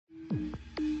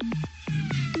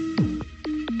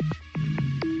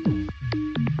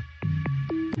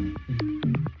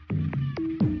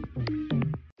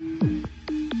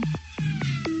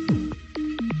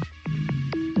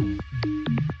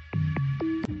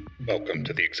Welcome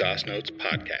to the Exhaust Notes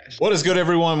Podcast. What is good,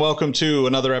 everyone? Welcome to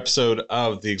another episode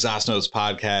of the Exhaust Notes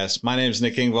Podcast. My name is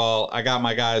Nick Ingvall. I got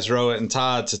my guys Rohit and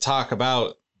Todd to talk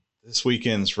about this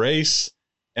weekend's race,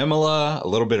 Imola, a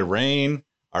little bit of rain,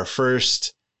 our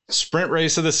first sprint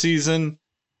race of the season.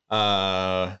 There's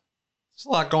a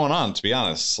lot going on, to be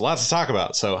honest. A lot to talk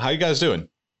about. So how you guys doing?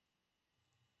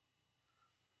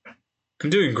 I'm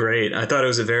doing great. I thought it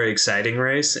was a very exciting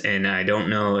race, and I don't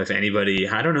know how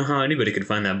anybody could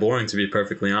find that boring, to be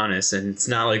perfectly honest. And it's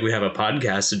not like we have a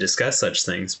podcast to discuss such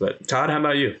things. But Todd, how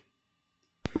about you?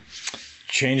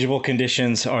 Changeable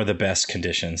conditions are the best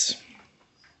conditions.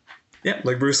 Yeah,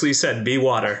 like Bruce Lee said, be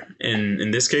water. And in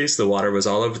this case, the water was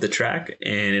all over the track,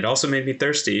 and it also made me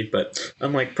thirsty. But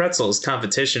unlike pretzels,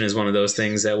 competition is one of those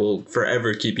things that will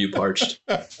forever keep you parched.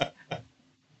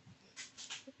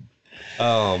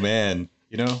 Oh, man.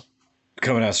 You know,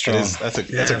 coming out strong. That's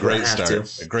a great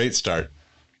start. A great start.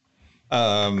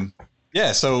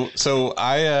 Yeah. So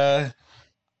I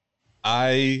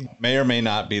may or may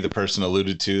not be the person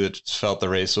alluded to that felt the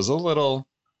race was a little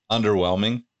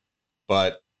underwhelming,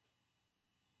 but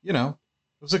you know,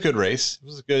 it was a good race. It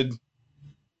was a good.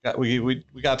 We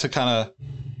got to kind of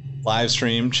live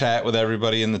stream chat with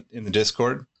everybody in the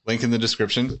Discord. Link in the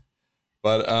description.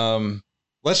 But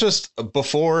let's just,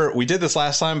 before we did this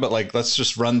last time, but let's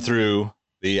just run through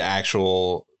the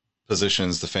actual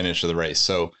positions, the finish of the race.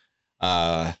 So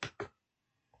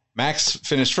Max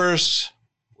finished first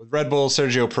with Red Bull,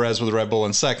 Sergio Perez with Red Bull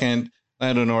in second,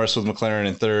 Lando Norris with McLaren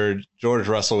in third, George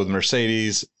Russell with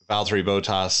Mercedes, Valtteri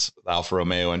Bottas with Alfa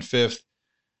Romeo in fifth,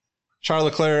 Charles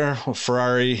Leclerc with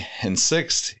Ferrari in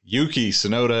sixth, Yuki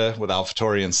Tsunoda with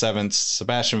AlphaTauri in seventh,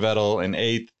 Sebastian Vettel in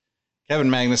eighth,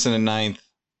 Kevin Magnussen in ninth,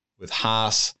 with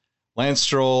Haas, Lance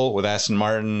Stroll with Aston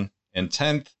Martin in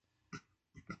 10th,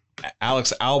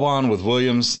 Alex Albon with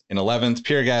Williams in 11th,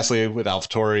 Pierre Gasly with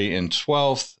AlphaTauri in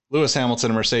 12th, Lewis Hamilton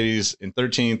and Mercedes in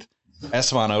 13th,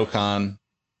 Esteban Ocon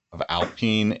of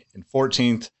Alpine in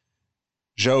 14th,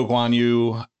 Zhou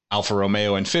Guanyu, Alfa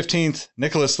Romeo in 15th,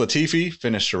 Nicholas Latifi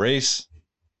finished the race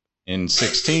in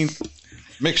 16th,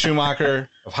 Mick Schumacher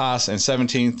of Haas in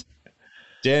 17th,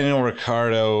 Daniel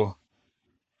Ricciardo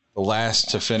the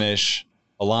last to finish,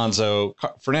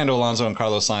 Fernando Alonso and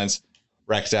Carlos Sainz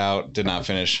wrecked out, did not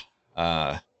finish.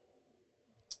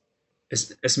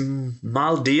 Es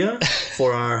mal dia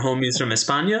for our homies from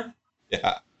España.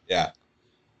 Yeah.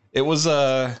 It was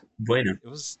bueno.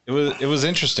 It was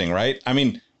interesting, right? I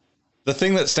mean, the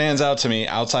thing that stands out to me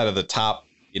outside of the top,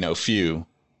 few,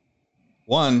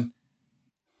 one,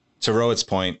 to Rohit's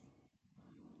point,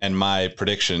 and my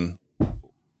prediction,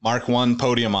 mark one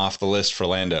podium off the list for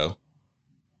Lando.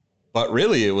 But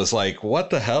really, it was like,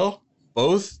 what the hell?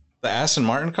 Both the Aston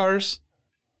Martin cars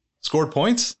scored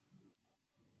points?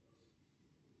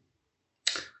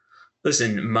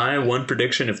 Listen, my one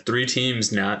prediction of three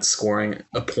teams not scoring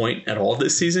a point at all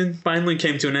this season finally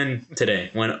came to an end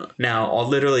today. When now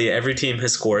literally every team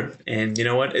has scored. And you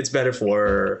know what? It's better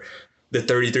for the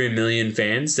 33 million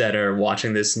fans that are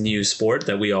watching this new sport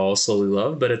that we all slowly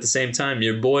love. But at the same time,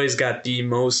 your boy's got the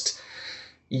most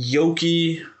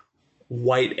yolky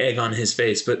white egg on his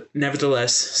face. But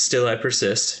nevertheless, still I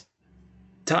persist.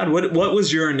 Todd, what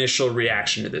was your initial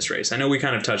reaction to this race? I know we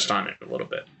kind of touched on it a little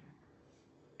bit.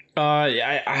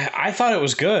 I thought it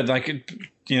was good.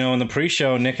 In the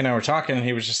pre-show, Nick and I were talking, and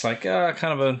he was just like,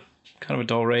 kind of a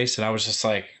dull race. And I was just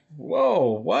like,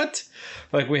 whoa, what?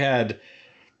 We had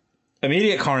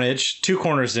immediate carnage, two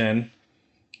corners in,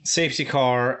 safety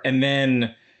car, and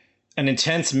then an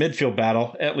intense midfield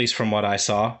battle, at least from what I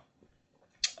saw,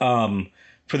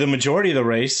 for the majority of the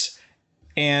race.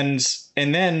 And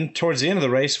then towards the end of the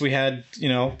race, we had,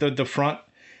 the front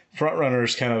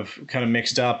runners kind of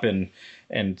mixed up,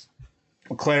 and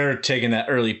Leclerc taking that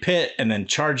early pit and then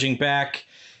charging back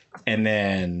and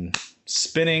then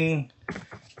spinning.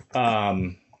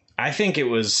 I think it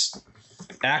was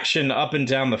action up and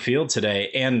down the field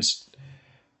today. And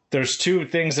there's two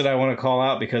things that I want to call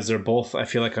out because they're both, I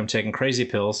feel like I'm taking crazy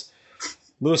pills.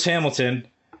 Lewis Hamilton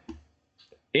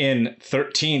in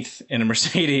 13th in a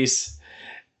Mercedes,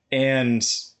 and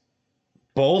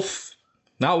both,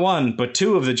 not one, but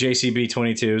two of the JCB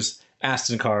 22s,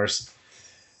 Aston cars,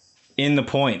 in the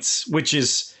points, which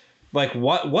is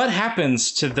what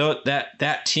happens to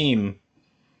that team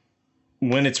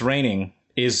when it's raining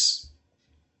is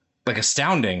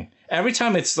astounding. Every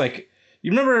time it's you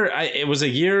remember it was a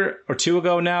year or two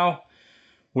ago now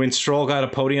when Stroll got a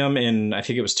podium in, I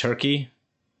think it was Turkey,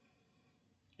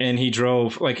 and he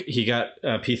drove he got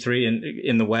P3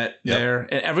 in the wet there.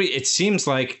 And it seems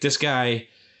like this guy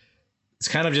is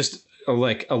kind of just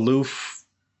aloof,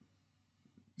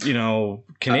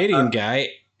 Canadian guy.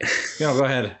 Go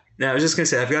ahead. Now, I was just going to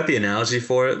say, I've got the analogy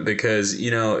for it because,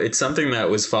 it's something that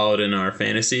was followed in our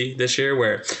fantasy this year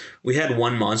where we had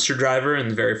one monster driver in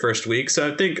the very first week.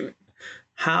 So I think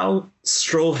how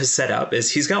Stroll has set up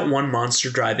is he's got one monster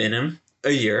drive in him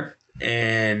a year.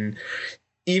 And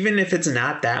even if it's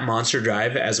not that monster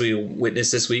drive, as we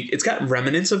witnessed this week, it's got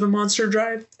remnants of a monster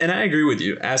drive. And I agree with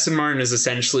you. Aston Martin is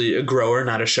essentially a grower,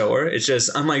 not a shower. It's just,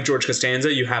 unlike George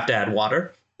Costanza, you have to add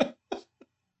water.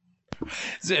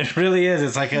 It really is.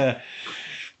 It's like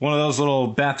one of those little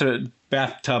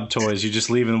bathtub toys. You just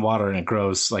leave in water and it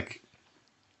grows like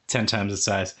 10 times its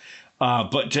size.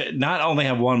 But to not only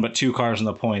have one, but two cars in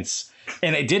the points.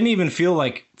 And it didn't even feel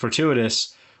like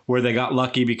fortuitous where they got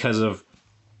lucky because of,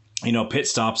 pit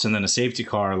stops and then a safety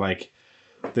car. Like,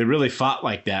 they really fought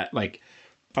like that. Like,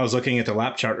 I was looking at the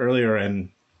lap chart earlier, and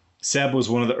Seb was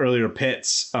one of the earlier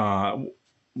pits,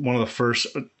 one of the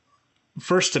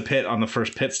first to pit on the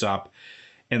first pit stop,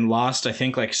 and lost, I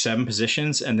think, like 7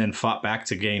 positions, and then fought back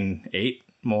to gain 8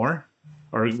 more,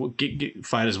 or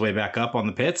fight his way back up on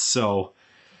the pits. So,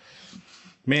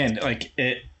 man,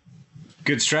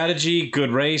 good strategy,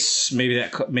 good race.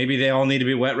 Maybe they all need to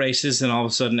be wet races, and all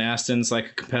of a sudden Aston's like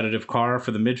a competitive car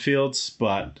for the midfields.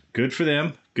 But good for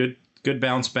them. Good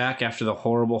bounce back after the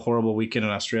horrible weekend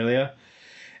in Australia.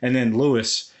 And then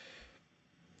Lewis,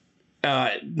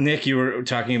 Nick, you were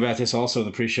talking about this also in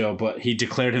the pre-show, but he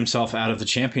declared himself out of the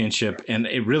championship, and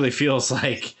it really feels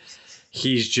like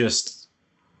he's just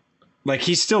like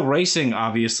he's still racing,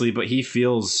 obviously, but he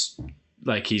feels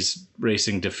like he's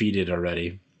racing defeated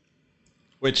already.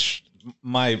 Which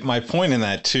my point in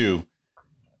that too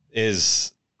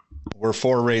is we're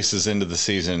 4 races into the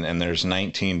season and there's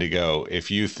 19 to go.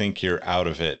 If you think you're out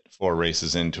of it 4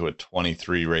 races into a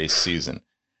 23 race season,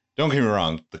 don't get me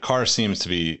wrong, the car seems to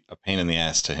be a pain in the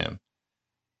ass to him,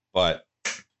 but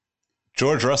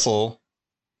George Russell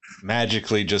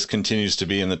magically just continues to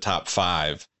be in the top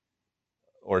 5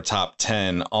 or top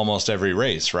 10 almost every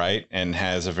race, right? And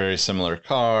has a very similar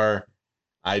car.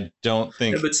 I don't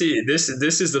think. Yeah, but see, this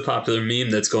is the popular meme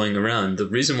that's going around. The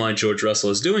reason why George Russell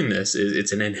is doing this is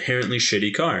it's an inherently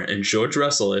shitty car, and George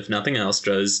Russell, if nothing else,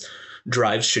 drives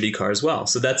shitty cars well.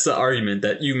 So that's the argument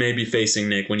that you may be facing,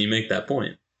 Nick, when you make that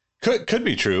point. Could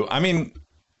be true. I mean,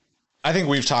 I think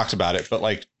we've talked about it, but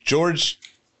like George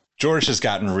has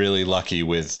gotten really lucky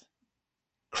with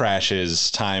crashes,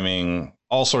 timing,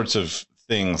 all sorts of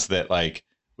things that like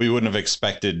we wouldn't have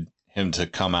expected him to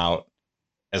come out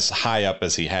as high up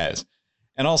as he has.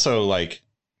 And also, like,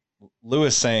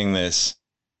 Lewis saying this,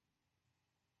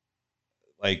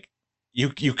 like,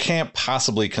 you can't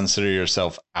possibly consider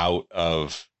yourself out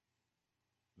of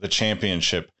the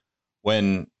championship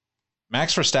when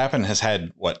Max Verstappen has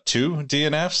had, 2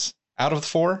 DNFs out of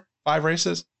 5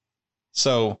 races?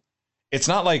 So it's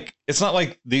not like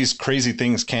these crazy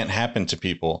things can't happen to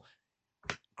people.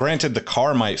 Granted, the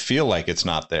car might feel like it's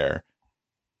not there,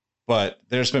 but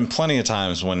there's been plenty of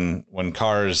times when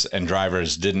cars and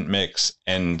drivers didn't mix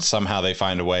and somehow they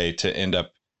find a way to end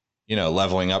up,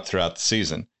 leveling up throughout the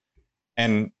season.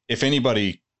 And if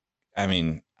anybody, I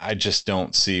mean, I just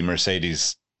don't see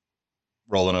Mercedes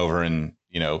rolling over and,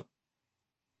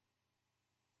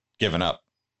 giving up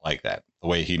like that, the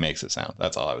way he makes it sound.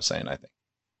 That's all I was saying, I think.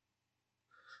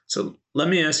 So let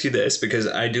me ask you this, because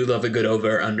I do love a good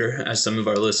over-under, as some of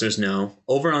our listeners know.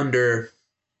 Over-under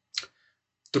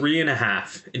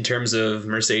 3.5 in terms of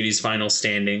Mercedes' final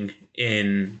standing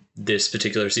in this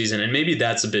particular season. And maybe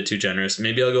that's a bit too generous.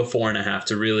 Maybe I'll go 4.5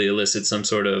 to really elicit some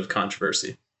sort of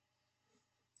controversy.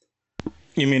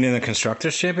 You mean in the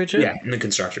Constructors' Championship? Yeah, in the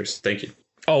Constructors. Thank you.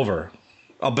 Over.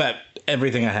 I'll bet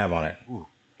everything I have on it.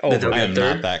 Over. I am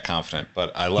not that confident,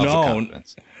 but I love the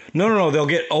confidence. No. They'll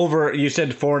get over. You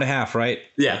said 4.5, right?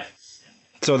 Yeah.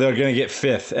 So they're going to get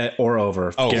 5th or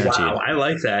over. Oh, guaranteed. Wow. I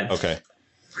like that. Okay.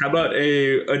 How about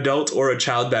a adult or a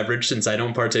child beverage, since I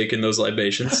don't partake in those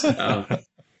libations?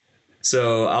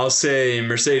 So I'll say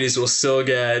Mercedes will still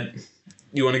get...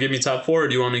 You want to give me top 4, or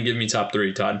do you want to give me top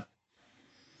 3, Todd?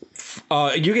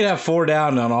 You can have 4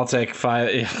 down, and I'll take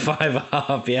 5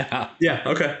 up. Yeah. Yeah.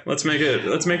 Okay. Let's make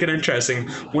it interesting.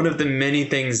 One of the many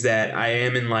things that I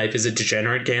am in life is a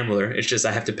degenerate gambler. It's just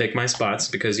I have to pick my spots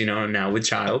because I'm now with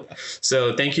child.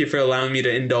 So thank you for allowing me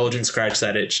to indulge and scratch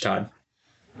that itch, Todd.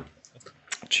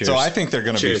 Cheers. So I think they're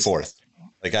going to be 4th.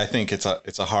 Like, I think it's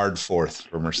a hard 4th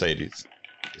for Mercedes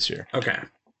this year. Okay.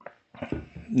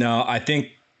 No, I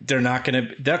think they're not going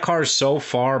to. That car is so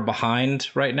far behind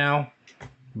right now,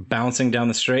 bouncing down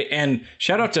the straight. And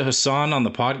shout out to Hassan on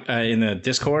the pod in the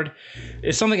Discord.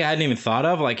 It's something I hadn't even thought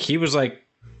of. Like, he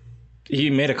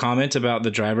made a comment about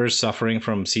the drivers suffering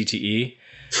from CTE,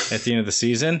 at the end of the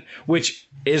season, which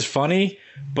is funny,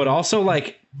 but also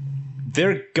like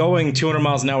they're going 200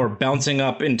 miles an hour, bouncing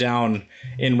up and down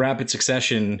in rapid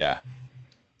succession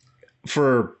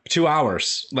for 2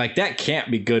 hours. Like that can't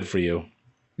be good for you.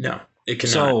 No, it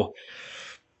cannot. So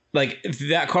like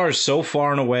that car is so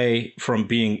far and away from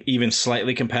being even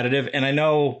slightly competitive. And I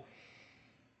know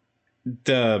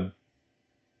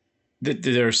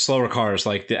there's slower cars,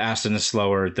 like the Aston is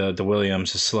slower, the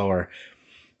Williams is slower,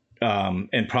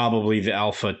 and probably the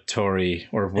Alpha Tori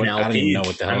or what, I don't even know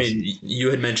what the hell. I mean, you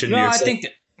had mentioned. No, I think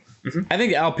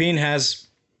the Alpine has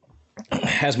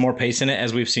more pace in it,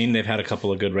 as we've seen. They've had a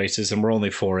couple of good races, and we're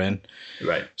only 4 in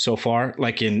so far.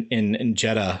 Like in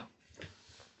Jeddah,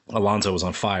 Alonso was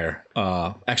on fire.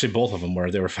 Actually, both of them were.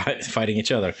 They were fighting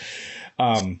each other.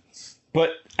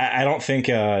 But I don't think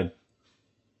that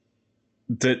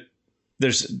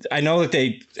there's. I know that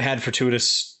they had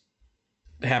fortuitous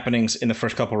happenings in the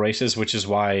first couple races, which is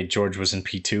why George was in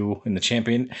P2 in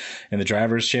the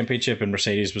drivers' championship, and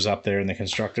Mercedes was up there in the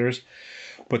constructors.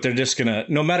 But they're just gonna,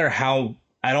 no matter how.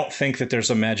 I don't think that there's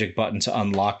a magic button to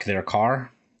unlock their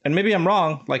car. And maybe I'm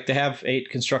wrong. Like they have 8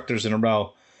 constructors in a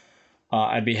row.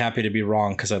 I'd be happy to be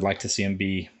wrong because I'd like to see him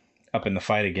be up in the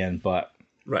fight again. But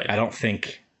I don't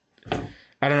think.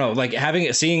 I don't know. Like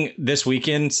seeing this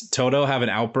weekend Toto have an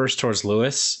outburst towards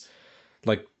Lewis,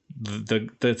 like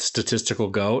the statistical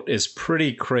GOAT, is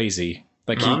pretty crazy.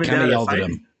 Like he kind of yelled at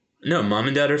him. No, mom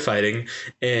and dad are fighting,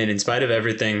 and in spite of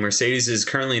everything, Mercedes is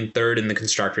currently in 3rd in the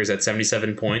constructors at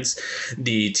 77 points.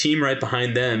 The team right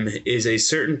behind them is a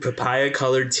certain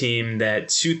papaya-colored team that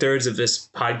 2/3 of this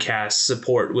podcast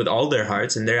support with all their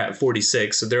hearts, and they're at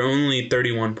 46, so they're only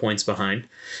 31 points behind.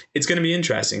 It's going to be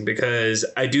interesting because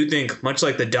I do think, much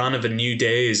like the dawn of a new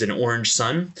day is an orange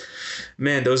sun,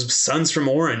 man, those suns from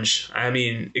Orange, I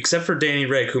mean, except for Danny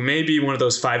Rick, who may be one of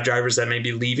those 5 drivers that may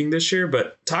be leaving this year,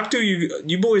 but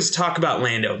you boys talk about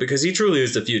Lando because he truly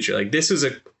is the future. Like this is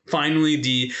finally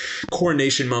the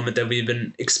coronation moment that we've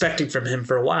been expecting from him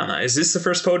for a while now. Is this the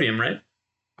first podium, right?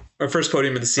 Or first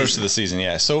podium of the season? First of the season,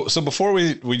 yeah. So before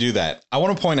we do that, I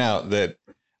want to point out that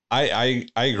I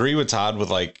agree with Todd with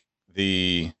like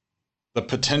the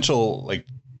potential like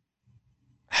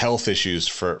health issues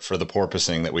for the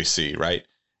porpoising that we see, right?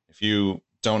 If you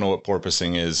don't know what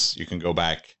porpoising is, you can go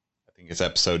back. I think it's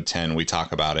episode 10. We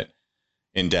talk about it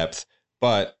in depth.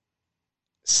 But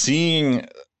seeing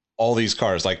all these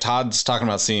cars, like Todd's talking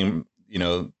about seeing,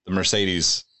 the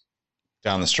Mercedes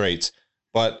down the straights.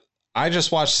 But I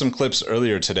just watched some clips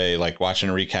earlier today, like watching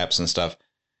recaps and stuff.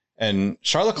 And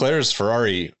Charles Leclerc's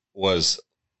Ferrari was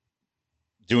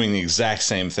doing the exact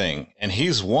same thing. And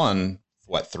he's won,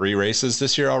 3 races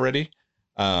this year already?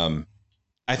 I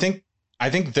think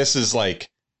this is like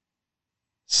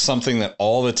something that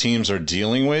all the teams are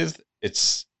dealing with.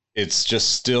 It's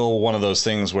just still one of those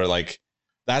things where like,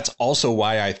 that's also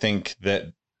why I think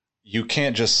that you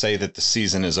can't just say that the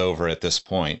season is over at this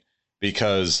point,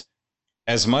 because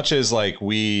as much as like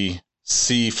we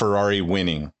see Ferrari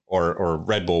winning or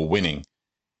Red Bull winning,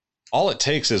 all it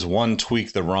takes is one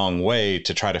tweak the wrong way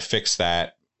to try to fix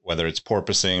that, whether it's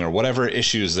porpoising or whatever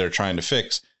issues they're trying to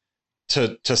fix,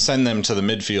 to send them to the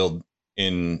midfield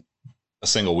in a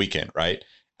single weekend. Right.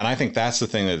 And I think that's the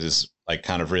thing that is like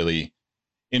kind of really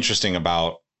interesting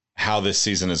about how this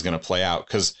season is going to play out.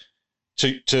 Because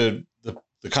to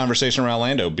the conversation around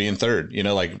Lando being 3rd,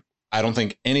 like I don't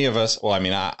think any of us, well, I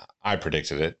mean, I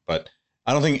predicted it, but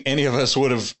I don't think any of us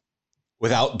would have,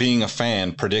 without being a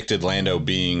fan, predicted Lando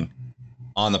being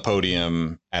on the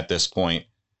podium at this point,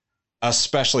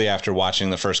 especially after watching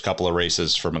the first couple of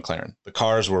races for McLaren. The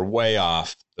cars were way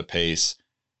off the pace.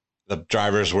 The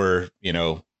drivers were,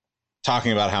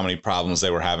 talking about how many problems they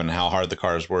were having, how hard the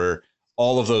cars were,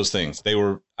 all of those things. I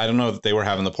don't know that they were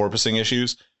having the porpoising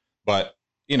issues, but,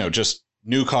 just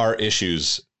new car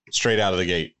issues straight out of the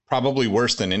gate, probably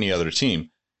worse than any other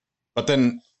team. But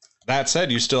then that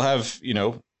said, you still have,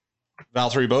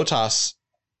 Valtteri Bottas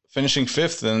finishing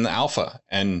 5th in the Alpha,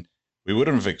 and we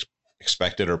wouldn't have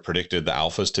expected or predicted the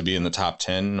Alphas to be in the top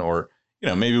 10, or,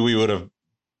 maybe we would have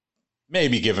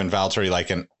given Valtteri like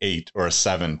an 8 or a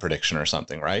 7 prediction or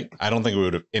something, right? I don't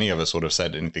think any of us would have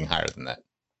said anything higher than that.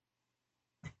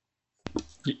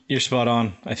 You're spot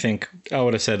on. I think I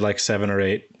would have said like 7 or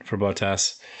 8 for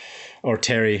Bottas, or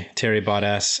Terry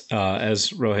Bottas, as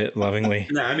Rohit lovingly.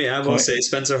 No, I mean, I will say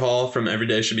Spencer Hall from Every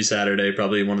Day Should Be Saturday,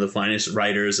 probably one of the finest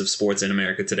writers of sports in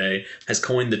America today, has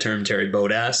coined the term Terry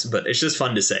Bottas, but it's just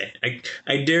fun to say.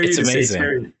 I dare you to say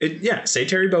Terry. Say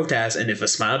Terry Bottas, and if a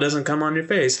smile doesn't come on your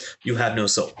face, you have no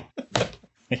soul.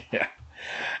 Yeah.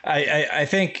 I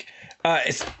think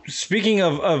Speaking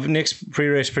of Nick's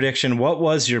pre-race prediction, what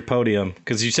was your podium?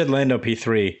 Because you said Lando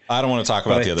P3. I don't want to talk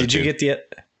about the other two. Did you get the?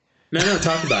 No,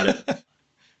 talk about it.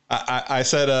 I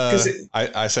said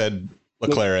I said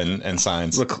Leclerc and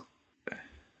Sainz.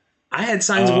 I had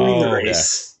Sainz winning the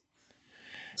race.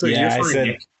 Yeah. So Yeah, I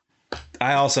said.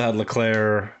 I also had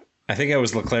Leclerc. I think it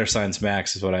was Leclerc Sainz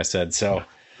Max is what I said. So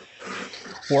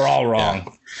we're all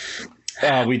wrong.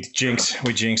 Yeah. We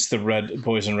jinxed the red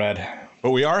boys in red.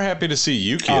 But we are happy to see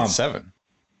Yuki at 7.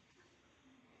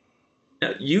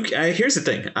 Yuki, here's the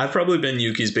thing. I've probably been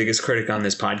Yuki's biggest critic on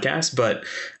this podcast, but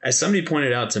as somebody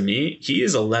pointed out to me, he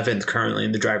is 11th currently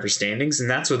in the driver's standings, and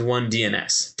that's with 1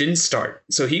 DNS. Didn't start.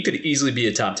 So he could easily be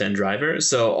a top 10 driver.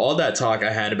 So all that talk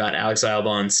I had about Alex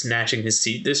Albon snatching his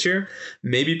seat this year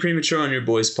may be premature on your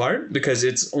boy's part because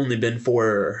it's only been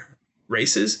 4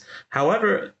 races.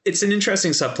 However, it's an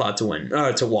interesting subplot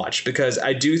to watch because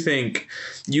I do think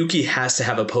Yuki has to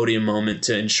have a podium moment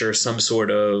to ensure some sort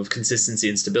of consistency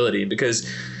and stability because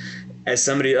as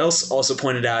somebody else also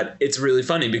pointed out, it's really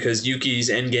funny because Yuki's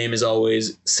end game is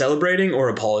always celebrating or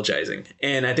apologizing.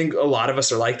 And I think a lot of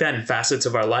us are like that in facets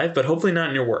of our life, but hopefully not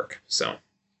in your work. So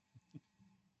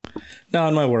no,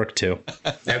 in my work too.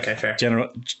 Okay, fair.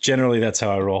 Generally that's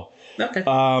how I roll. Okay.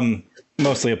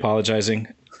 Mostly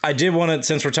apologizing. I did want to,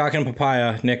 since we're talking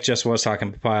papaya, Nick just was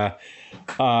talking papaya.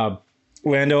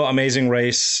 Lando, amazing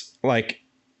race. Like,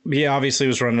 he obviously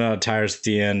was running out of tires at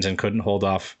the end and couldn't hold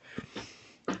off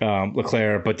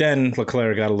Leclerc. But then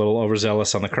Leclerc got a little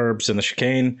overzealous on the curbs and the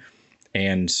chicane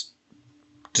and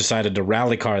decided to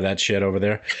rally car that shit over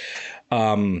there.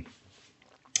 But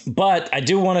I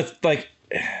do want to, like,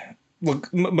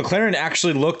 McLaren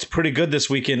actually looked pretty good this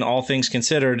weekend, all things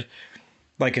considered.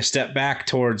 Like a step back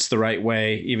towards the right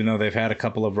way, even though they've had a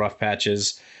couple of rough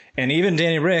patches. And even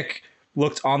Danny Rick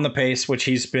looked on the pace, which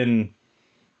he's been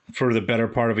for the better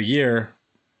part of a year,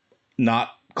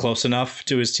 not close enough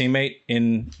to his teammate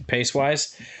in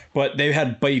pace-wise. But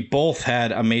they both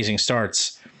had amazing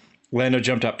starts. Lando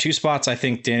jumped up 2 spots. I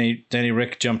think Danny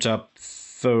Rick jumped up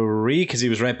 3 because he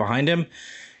was right behind him.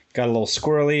 Got a little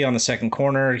squirrely on the second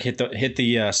corner, hit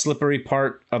the slippery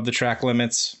part of the track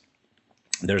limits.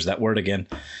 There's that word again.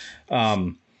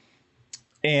 And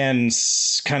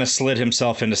kind of slid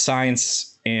himself into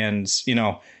Sainz. And,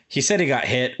 he said he got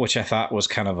hit, which I thought was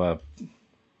kind of a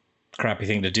crappy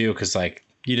thing to do because, like,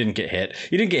 you didn't get hit.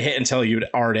 You didn't get hit until you'd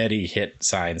already hit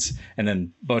Sainz. And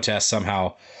then Bottas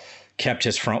somehow kept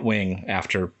his front wing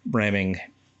after ramming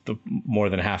more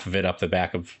than half of it up the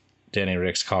back of Danny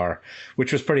Rick's car,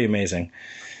 which was pretty amazing.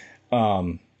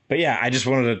 But yeah, I just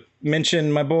wanted to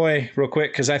mention my boy real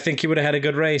quick because I think he would have had a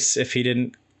good race if he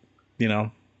didn't,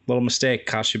 little mistake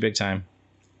cost you big time.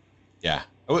 Yeah,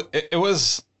 it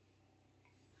was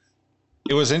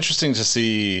interesting to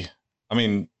see. I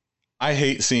mean, I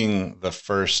hate seeing the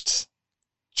first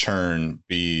turn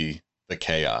be the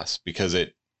chaos because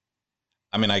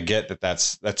I get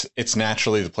that it's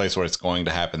naturally the place where it's going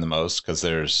to happen the most because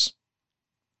there's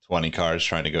 20 cars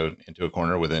trying to go into a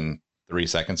corner within 3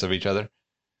 seconds of each other.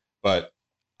 But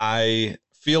I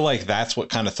feel like that's what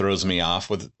kind of throws me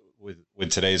off with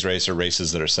today's race or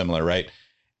races that are similar, right?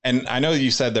 And I know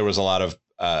you said there was a lot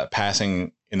of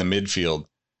passing in the midfield,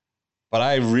 but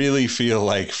I really feel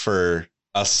like for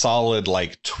a solid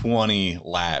like 20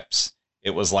 laps, it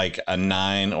was like a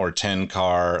 9 or 10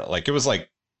 car, like it was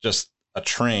like just a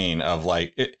train of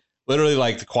like it, literally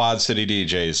like the Quad City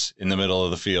DJs in the middle of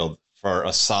the field for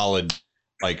a solid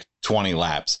like 20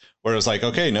 laps, where it was like,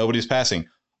 okay, nobody's passing.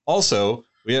 Also,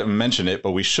 we haven't mentioned it,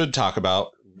 but we should talk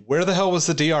about where the hell was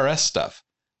the DRS stuff?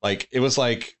 Like, it was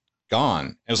like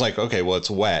gone. It was like, okay, well, it's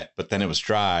wet, but then it was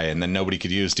dry, and then nobody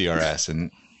could use DRS.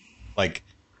 And like,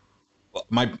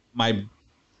 my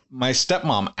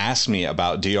stepmom asked me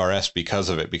about DRS because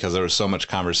of it, because there was so much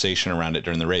conversation around it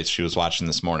during the race. She was watching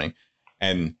this morning,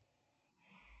 and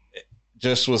it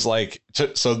just was like,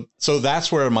 so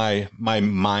that's where my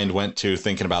mind went to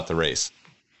thinking about the race.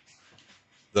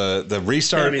 The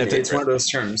restart. Yeah, it's one of those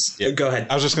terms. Yeah. Go ahead.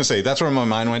 I was just going to say, that's where my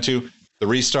mind went to. The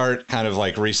restart, kind of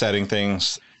like resetting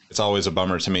things. It's always a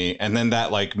bummer to me. And then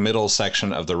that like middle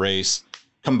section of the race,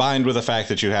 combined with the fact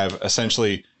that you have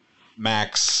essentially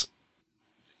Max,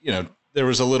 there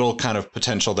was a little kind of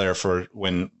potential there for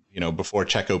when, before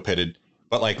Checo pitted.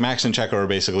 But like Max and Checo are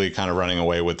basically kind of running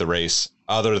away with the race.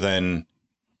 Other than,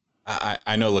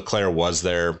 I know Leclerc was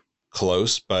there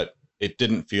close, but it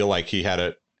didn't feel like he had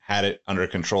it under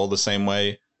control the same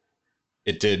way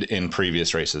it did in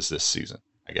previous races this season,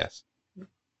 I guess.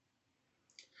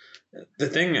 The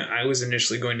thing I was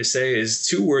initially going to say is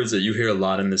 2 words that you hear a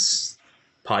lot in this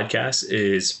podcast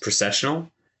is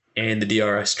processional and the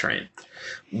DRS train.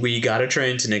 We got a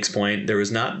train to Nick's point. There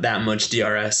was not that much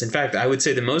DRS. In fact, I would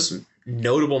say the most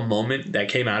notable moment that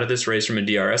came out of this race from a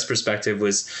DRS perspective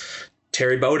was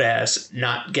Terry Bodas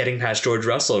not getting past George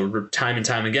Russell time and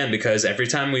time again, because every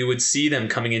time we would see them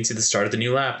coming into the start of the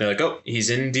new lap, they're like, oh, he's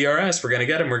in DRS. We're going to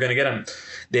get him. We're going to get him.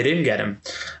 They didn't get him.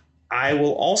 I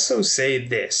will also say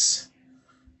this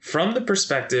from the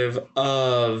perspective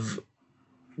of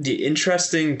the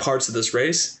interesting parts of this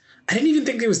race. I didn't even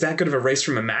think it was that good of a race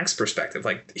from a Max perspective.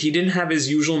 Like, he didn't have his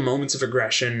usual moments of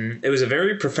aggression. It was a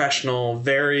very professional,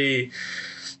 very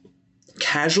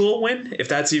casual win, if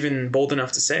that's even bold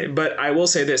enough to say. But I will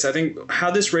say this. I think how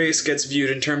this race gets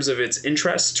viewed in terms of its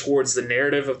interest towards the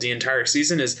narrative of the entire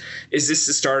season is this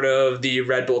the start of the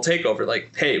Red Bull takeover?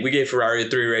 Like, hey, we gave Ferrari a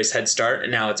 3-race head start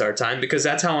and now it's our time, because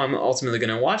that's how I'm ultimately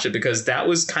going to watch it, because that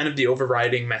was kind of the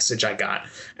overriding message I got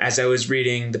as I was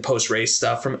reading the post-race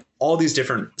stuff from all these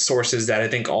different sources that I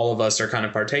think all of us are kind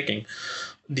of partaking.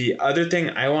 The other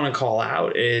thing I want to call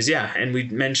out is, and we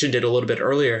mentioned it a little bit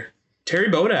earlier, Terry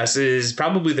Bodas is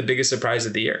probably the biggest surprise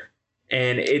of the year.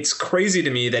 And it's crazy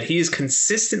to me that he is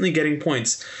consistently getting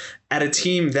points at a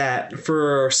team that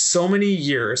for so many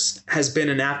years has been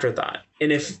an afterthought.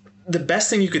 And if the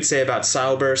best thing you could say about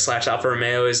Sauber/Alfa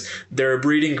Romeo is they're a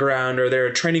breeding ground or they're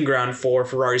a training ground for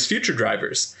Ferrari's future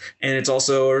drivers. And it's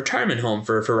also a retirement home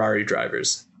for Ferrari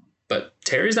drivers. But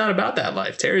Terry's not about that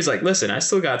life. Terry's like, listen, I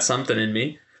still got something in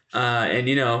me. And,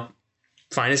 you know,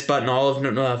 finest button all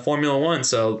of Formula One.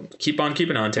 So keep on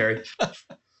keeping on, Terry.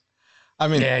 I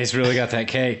mean, Yeah, he's really got that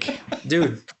cake.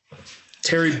 Dude,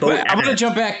 Terry But I'm going to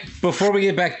jump back before we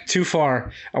get back too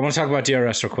far. I want to talk about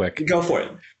DRS real quick. Go for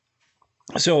it.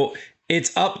 So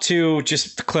it's up to,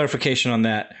 just clarification on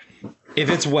that. If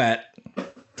it's wet,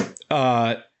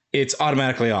 it's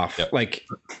automatically off. Yep. Like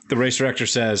the race director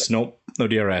says, nope, no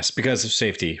DRS because of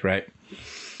safety, right?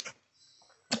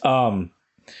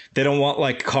 They don't want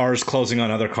like cars closing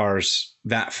on other cars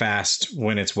that fast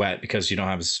when it's wet because you don't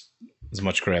have as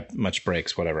much grip, much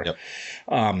brakes, whatever.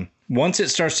 Yep. Once it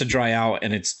starts to dry out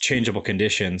and it's changeable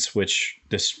conditions, which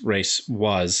this race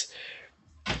was,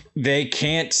 they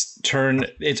can't turn.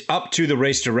 It's up to the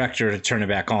race director to turn it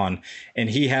back on, and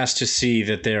he has to see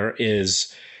that there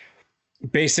is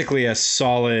basically a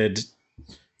solid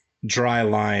dry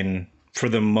line for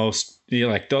the most, you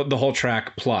know, like the whole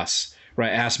track plus.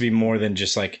 Right, it has to be more than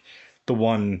just like the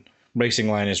one racing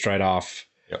line is dried off.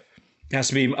 Yep. It has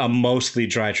to be a mostly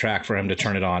dry track for him to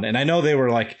turn it on. And I know they were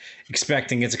like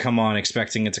expecting it to come on,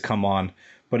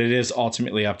 but it is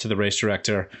ultimately up to the race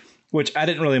director, which I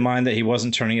didn't really mind that he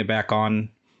wasn't turning it back on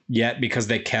yet, because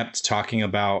they kept talking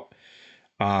about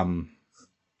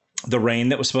the rain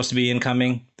that was supposed to be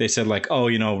incoming. They said like, oh,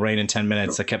 you know, rain in 10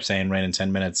 minutes. They kept saying rain in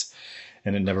 10 minutes,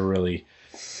 and it never really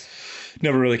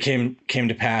came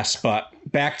to pass. But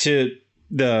back to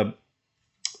the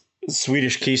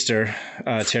Swedish keister,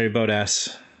 Terry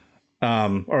Bodas.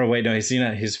 Or wait, no,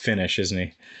 he's Finnish, isn't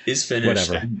he? He's finished.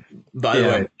 Whatever. By the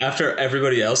way, after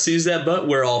everybody else sees that butt,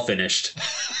 we're all finished.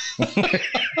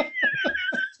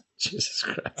 Jesus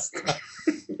Christ.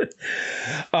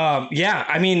 Yeah,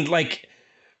 I mean, like,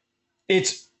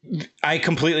 I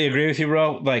completely agree with you,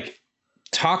 bro. Like,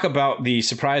 talk about the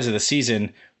surprise of the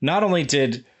season. Not only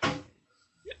did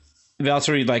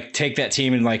Valtteri like take that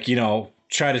team and like, you know,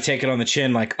 try to take it on the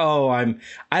chin, like, oh, I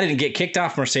didn't get kicked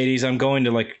off Mercedes, I'm going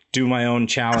to like do my own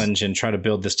challenge and try to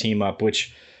build this team up,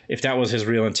 which if that was his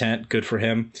real intent, good for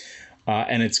him.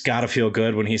 And it's got to feel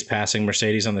good when he's passing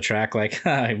Mercedes on the track, like,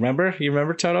 you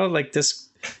remember Toto, like this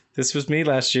was me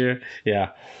last year. Yeah.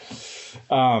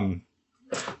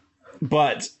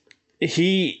 But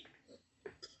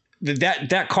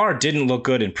that car didn't look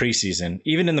good in preseason.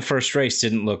 Even in the first race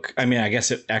didn't look, I mean, I guess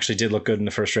it actually did look good in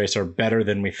the first race, or better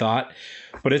than we thought,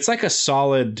 but it's like a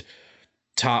solid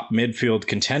top midfield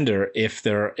contender if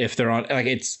they're on. Like,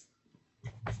 it's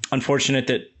unfortunate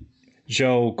that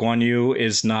Zhou Guanyu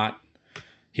is not,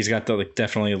 he's got the like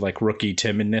definitely like rookie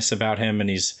timidness about him, and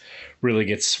he's really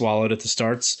gets swallowed at the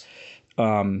starts.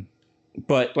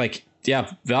 But like,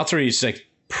 yeah, Valtteri's like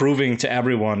proving to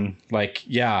everyone like,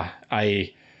 yeah,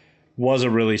 I was a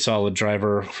really solid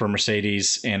driver for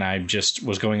Mercedes, and I just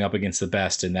was going up against the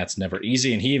best, and that's never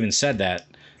easy. And he even said that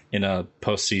in a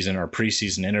postseason or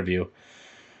preseason interview.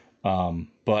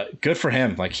 But good for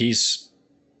him. Like,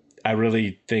 I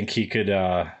really think he could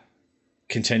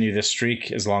continue this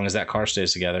streak as long as that car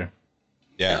stays together.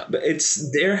 Yeah. But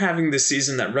they're having the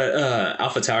season that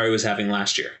AlphaTauri was having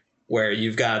last year, where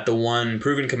you've got the one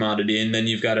proven commodity and then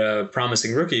you've got a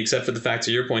promising rookie, except for the fact,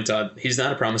 to your point, Todd, he's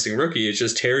not a promising rookie. It's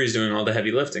just Terry's doing all the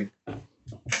heavy lifting.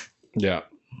 Yeah.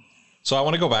 So I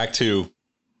want to go back to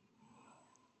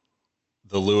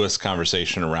the Lewis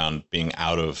conversation around being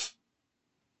out of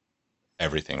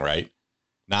everything, right?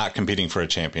 Not competing for a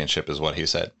championship is what he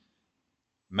said.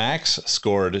 Max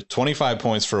scored 25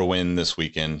 points for a win this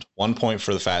weekend, 1 point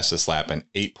for the fastest lap, and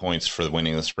 8 points for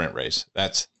winning the sprint race.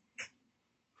 That's,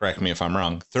 correct me if I'm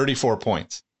wrong, 34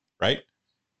 points, right?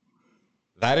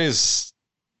 That is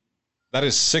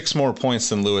 6 more points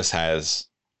than Lewis has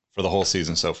for the whole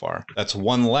season so far. That's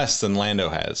 1 less than Lando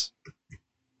has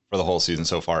for the whole season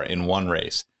so far in one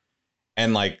race.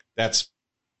 And like, that's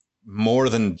more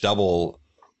than double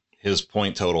his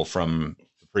point total from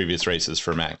the previous races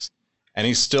for Max. And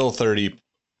he's still 30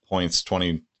 points,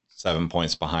 27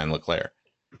 points behind Leclerc.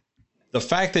 The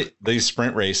fact that these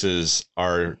sprint races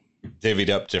are divvied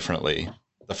up differently,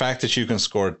 the fact that you can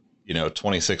score,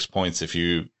 26 points if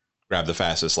you grab the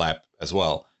fastest lap as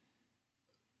well.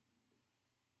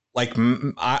 Like,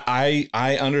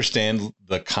 I understand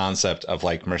the concept of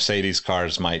like Mercedes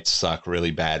cars might suck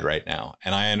really bad right now.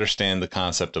 And I understand the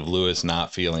concept of Lewis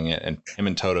not feeling it and him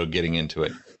and Toto getting into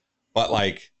it. But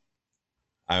like,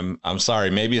 I'm sorry,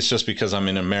 maybe it's just because I'm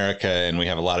in America and we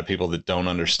have a lot of people that don't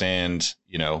understand,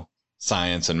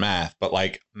 science and math. But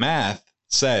like, math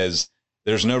says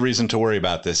there's no reason to worry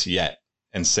about this yet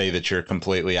and say that you're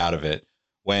completely out of it.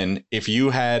 When if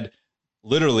you had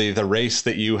literally the race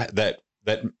that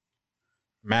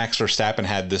Max Verstappen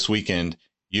had this weekend,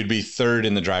 you'd be third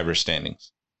in the driver's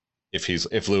standings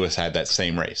if Lewis had that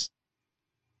same race.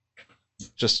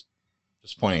 Just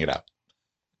pointing it out.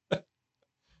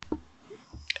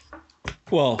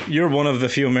 Well, you're one of the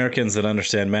few Americans that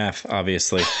understand math,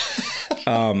 obviously.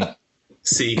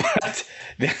 See,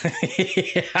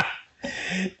 yeah,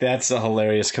 that's a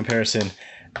hilarious comparison.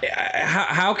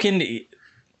 How can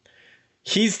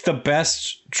he's the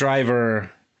best driver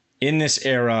in this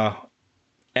era,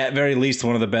 at very least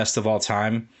one of the best of all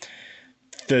time.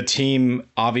 The team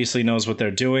obviously knows what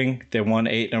they're doing. They won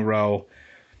 8 in a row,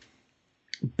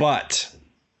 but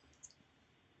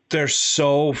they're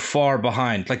so far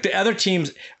behind. Like the other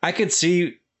teams, I could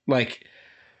see, like,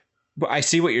 I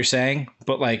see what you're saying,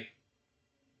 but like,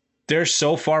 they're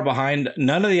so far behind.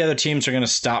 None of the other teams are going to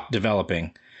stop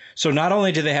developing. So not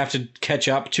only do they have to catch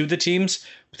up to the teams,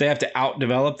 but they have to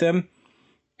outdevelop them.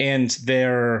 And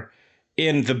they're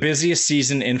in the busiest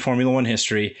season in Formula One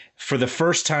history for the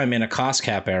first time in a cost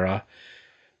cap era.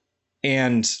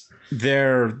 And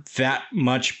they're that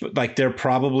much, like, they're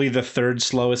probably the third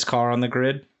slowest car on the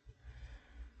grid.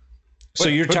 So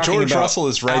you're talking George about Russell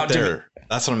is right there.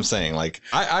 That's what I'm saying. Like,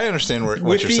 I understand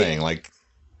what you're saying. Like,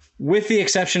 with the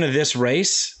exception of this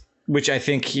race, which I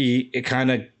think he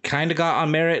kind of got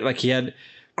on merit. Like, he had,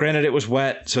 granted it was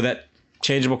wet, so that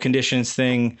changeable conditions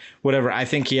thing, whatever. I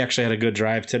think he actually had a good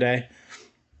drive today.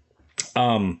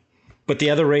 But the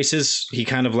other races, he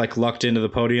kind of like lucked into the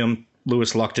podium.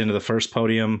 Lewis lucked into the first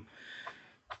podium,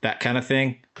 that kind of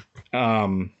thing.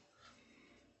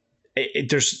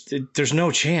 There's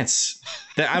no chance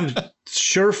that I'm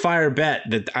surefire bet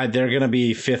that they're going to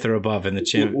be 5th or above in the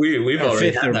champ. We've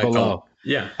already 5th had or that below. call.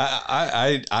 Yeah,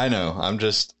 I know.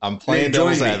 I'm playing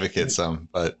devil's advocate some,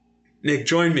 but Nick,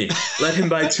 join me. Let him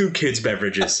buy 2 kids'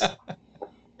 beverages.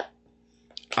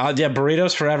 Yeah,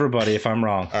 burritos for everybody. If I'm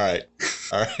wrong, all right.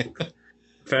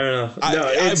 Fair enough.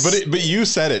 But you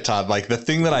said it, Todd. Like, the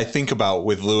thing that I think about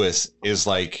with Lewis is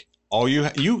like, all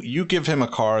you give him a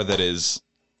car that is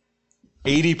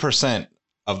 80%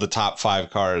 of the top 5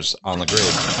 cars on the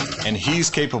grid, and he's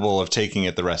capable of taking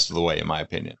it the rest of the way, in my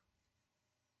opinion.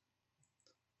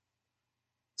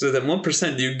 So then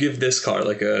 1%, do you give this car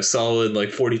like a solid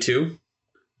like 42?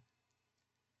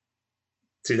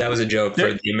 See, that was a joke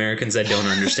for the Americans that don't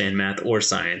understand math or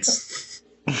science.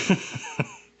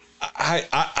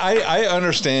 I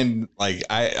understand, like,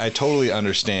 I totally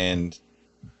understand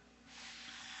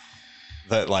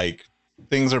that, like,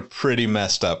 things are pretty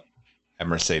messed up at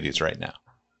Mercedes right now.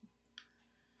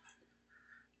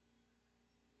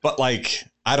 But, like,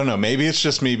 I don't know, maybe it's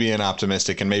just me being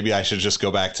optimistic, and maybe I should just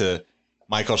go back to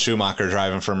Michael Schumacher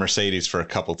driving for Mercedes for a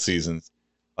couple seasons.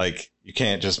 Like, you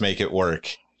can't just make it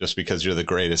work just because you're the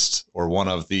greatest or one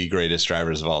of the greatest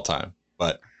drivers of all time.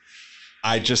 But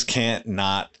I just can't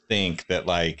not think that,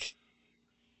 like,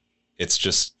 it's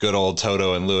just good old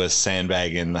Toto and Lewis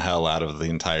sandbagging the hell out of the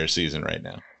entire season right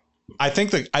now. I think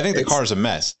the car's a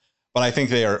mess, but I think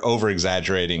they are over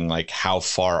exaggerating like how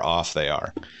far off they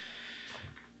are.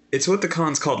 It's what the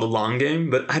cons call the long game,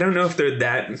 but I don't know if they're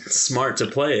that smart to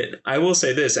play it. I will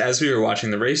say this, as we were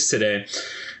watching the race today,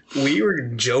 we were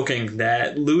joking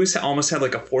that Lewis almost had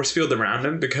like a force field around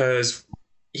him because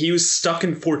he was stuck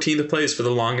in 14th place for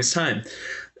the longest time.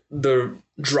 The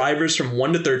drivers from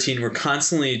 1 to 13 were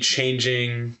constantly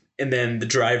changing And then the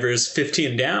drivers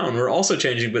 15 down were also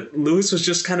changing, but Lewis was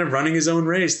just kind of running his own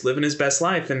race, living his best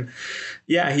life. And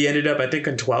yeah, he ended up, I think,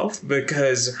 in 12th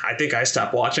because I think I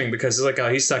stopped watching because it's like,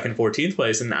 oh, he's stuck in 14th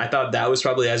place. And I thought that was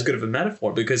probably as good of a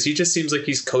metaphor because he just seems like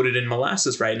he's coated in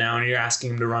molasses right now and you're asking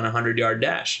him to run a 100-yard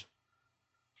dash.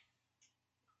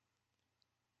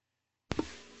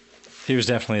 He was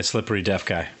definitely a slippery deaf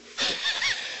guy.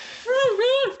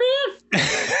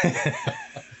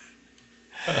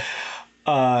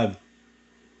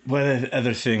 What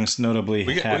other things notably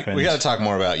happened? We got to talk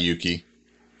more about Yuki.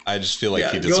 I just feel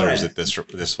like he deserves it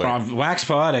this way. Wax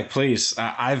poetic, please.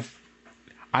 I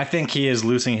think he is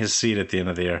losing his seat at the end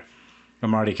of the year.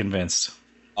 I'm already convinced.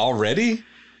 Already?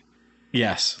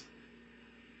 Yes.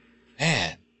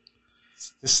 Man,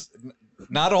 this.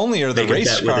 Not only are the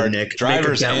race car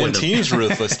drivers and teams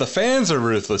ruthless, the fans are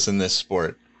ruthless in this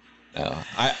sport. No,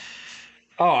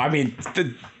 I mean,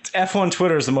 the F1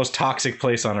 Twitter is the most toxic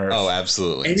place on earth. Oh,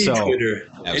 absolutely. Any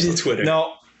Twitter.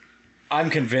 No, I'm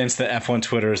convinced that F1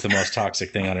 Twitter is the most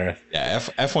toxic thing on earth. Yeah,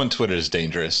 F1 Twitter is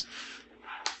dangerous.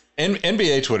 And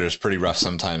NBA Twitter is pretty rough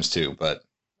sometimes too. But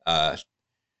I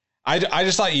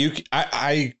just thought Yuki.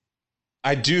 I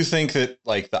do think that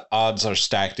like the odds are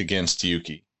stacked against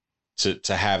Yuki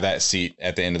to have that seat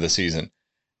at the end of the season.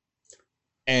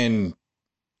 And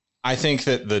I think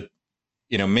that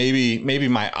maybe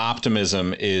my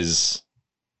optimism is,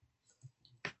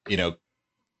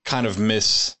 kind of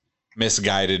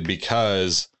misguided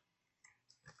because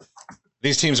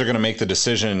these teams are going to make the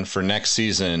decision for next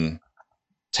season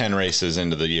 10 races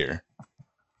into the year,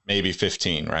 maybe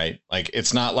 15, right? Like,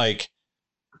 it's not like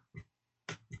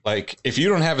if you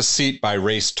don't have a seat by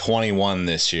race 21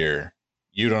 this year,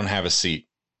 you don't have a seat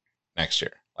next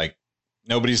year. Like,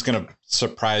 nobody's going to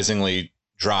surprisingly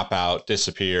drop out,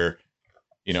 disappear,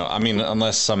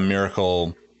 unless some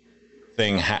miracle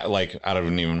thing, I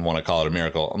don't even want to call it a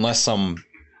miracle, unless some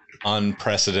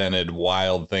unprecedented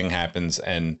wild thing happens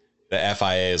and the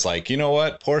FIA is like, you know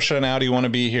what, Porsche and Audi want to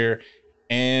be here,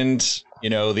 and the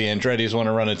Andretti's want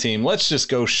to run a team. Let's just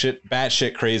go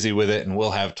batshit crazy with it, and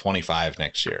we'll have 25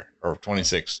 next year or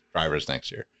 26 drivers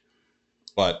next year.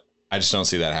 But I just don't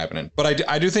see that happening. But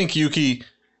I do think Yuki.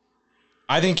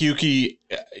 I think Yuki.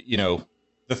 The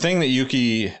thing that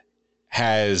Yuki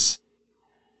has.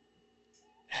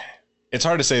 It's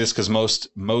hard to say this because most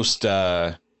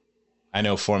I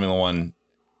know Formula One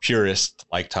purists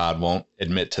like Todd won't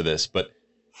admit to this, but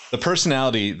the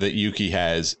personality that Yuki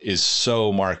has is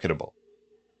so marketable,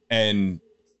 and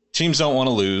teams don't want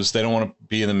to lose. They don't want to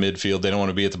be in the midfield. They don't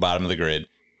want to be at the bottom of the grid.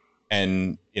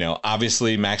 And,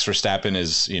 obviously Max Verstappen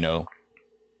is,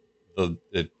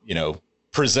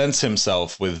 presents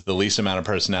himself with the least amount of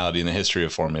personality in the history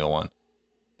of Formula One.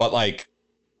 But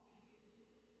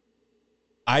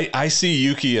I see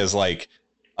Yuki as like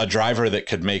a driver that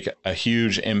could make a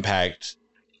huge impact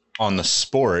on the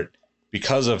sport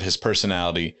because of his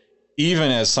personality,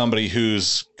 even as somebody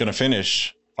who's going to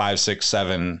finish 5, 6,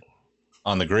 7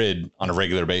 on the grid on a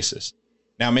regular basis.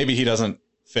 Now, maybe he doesn't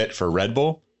fit for Red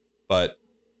Bull, but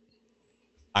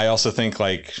I also think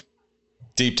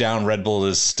deep down, Red Bull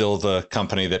is still the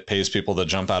company that pays people to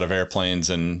jump out of airplanes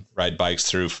and ride bikes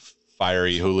through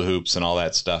fiery hula hoops and all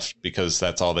that stuff because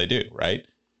that's all they do, right?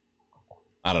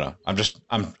 I don't know.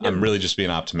 I'm really just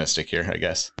being optimistic here, I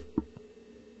guess.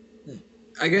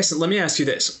 I guess let me ask you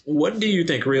this. What do you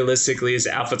think realistically is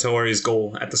AlphaTauri's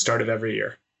goal at the start of every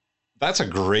year? That's a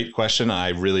great question. I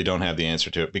really don't have the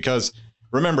answer to it because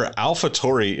remember,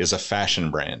 AlphaTauri is a fashion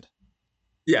brand.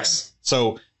 Yes.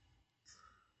 So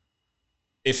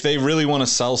if they really want to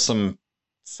sell some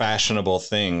fashionable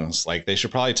things, they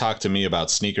should probably talk to me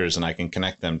about sneakers and I can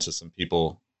connect them to some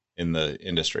people in the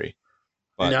industry.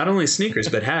 But not only sneakers,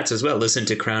 but hats as well. Listen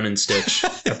to Crown and Stitch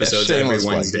episodes every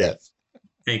Wednesday. Yes.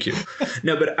 Thank you.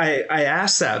 No, but I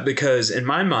asked that because in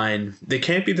my mind, they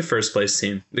can't be the first place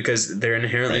team because they're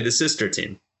inherently the sister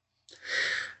team.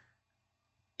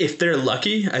 If they're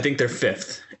lucky, I think they're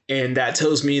 5th. And that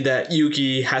tells me that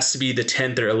Yuki has to be the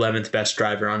 10th or 11th best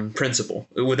driver on principle.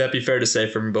 Would that be fair to say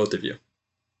from both of you?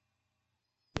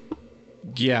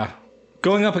 Yeah.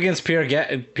 Going up against Pierre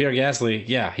Gasly,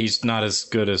 yeah, he's not as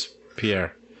good as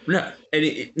Pierre. No,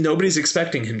 and nobody's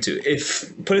expecting him to.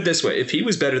 Put it this way, if he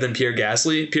was better than Pierre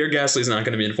Gasly is not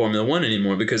going to be in Formula One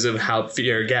anymore because of how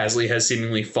Pierre Gasly has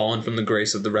seemingly fallen from the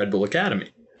grace of the Red Bull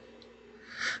Academy.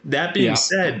 That being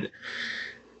said,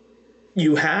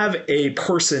 you have a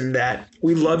person that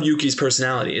we love Yuki's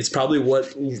personality. It's probably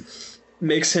what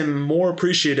makes him more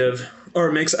appreciative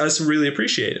or makes us really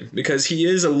appreciate him because he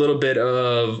is a little bit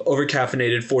of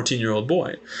overcaffeinated 14-year-old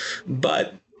boy.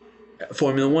 But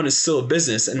Formula One is still a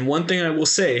business. And one thing I will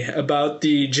say about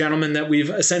the gentleman that we've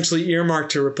essentially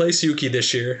earmarked to replace Yuki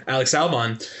this year, Alex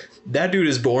Albon, that dude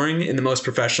is boring in the most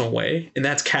professional way. And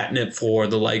that's catnip for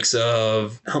the likes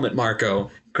of Helmut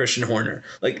Marko, Christian Horner.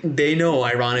 Like, they know,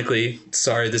 ironically,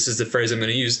 sorry, this is the phrase I'm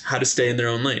going to use, how to stay in their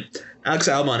own lane. Alex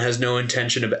Albon has no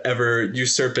intention of ever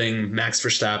usurping Max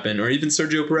Verstappen or even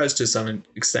Sergio Perez to some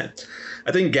extent.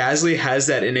 I think Gasly has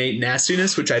that innate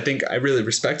nastiness, which I think I really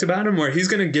respect about him, where he's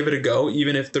going to give it a go,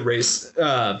 even if the race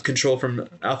control from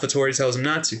AlphaTauri tells him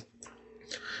not to.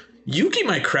 Yuki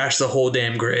might crash the whole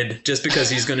damn grid just because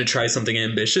he's going to try something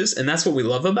ambitious, and that's what we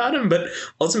love about him. But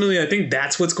ultimately, I think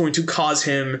that's what's going to cause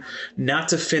him not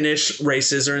to finish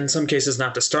races, or in some cases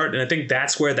not to start. And I think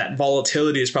that's where that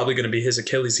volatility is probably going to be his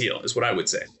Achilles heel, is what I would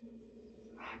say.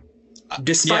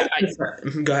 Despite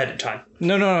go ahead, Todd.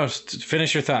 No.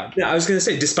 Finish your thought. Yeah, I was going to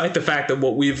say, despite the fact that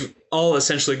what we've all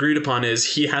essentially agreed upon is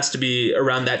he has to be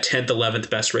around that 10th, 11th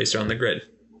best racer on the grid.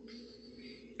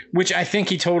 Which I think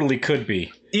he totally could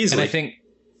be. Easily. And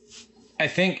I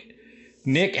think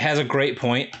Nick has a great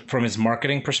point from his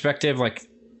marketing perspective. Like,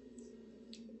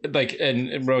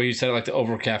 and Ro, you said it, like the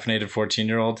over-caffeinated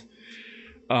 14-year-old.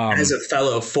 As a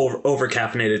fellow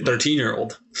over-caffeinated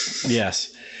 13-year-old.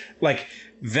 Yes. Like,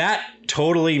 that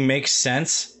totally makes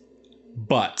sense,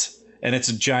 but, and it's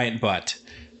a giant but.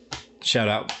 Shout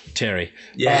out Terry.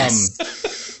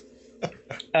 Yes.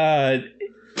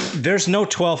 There's no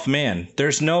 12th man.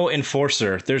 There's no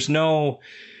enforcer. There's no,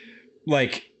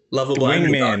 like, lovable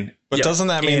wingman. But doesn't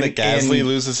that mean that Gasly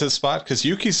loses his spot? Because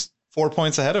Yuki's 4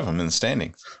 points ahead of him in the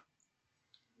standings.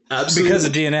 Absolutely. Because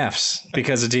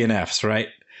of DNFs, right?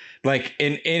 Like,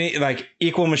 in any, like,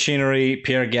 equal machinery,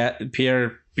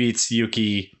 Pierre beats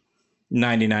Yuki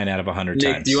 99 out of 100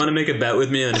 Nick, times. do you want to make a bet with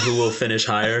me on who will finish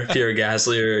higher, Pierre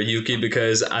Gasly or Yuki?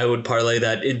 Because I would parlay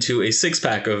that into a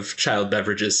 6-pack of child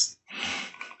beverages.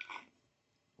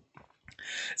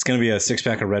 It's going to be a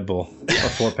 6-pack of Red Bull, a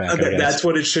 4-pack. That's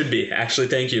what it should be. Actually,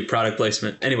 thank you. Product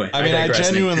placement. Anyway, I mean, I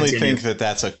genuinely think that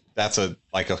that's a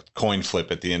like a coin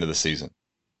flip at the end of the season.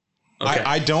 Okay.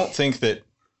 I don't think that,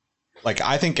 like,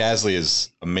 I think Gasly is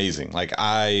amazing. Like,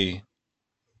 I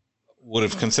would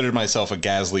have considered myself a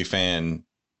Gasly fan,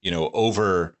 you know,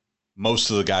 over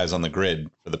most of the guys on the grid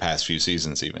for the past few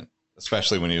seasons, even,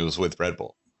 especially when he was with Red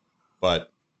Bull.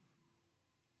 But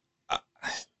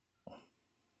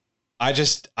I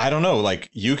don't know. Like,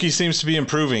 Yuki seems to be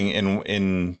improving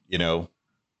in you know,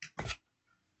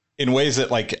 in ways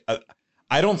that, like,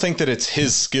 I don't think that it's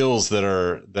his skills that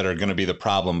are going to be the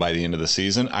problem by the end of the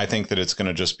season. I think that it's going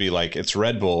to just be like, it's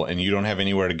Red Bull and you don't have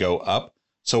anywhere to go up.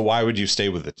 So why would you stay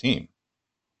with the team?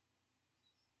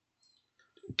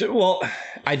 Well,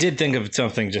 I did think of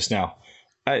something just now.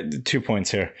 2 points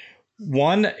here.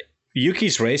 One,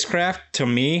 Yuki's racecraft, to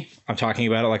me, I'm talking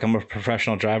about it like I'm a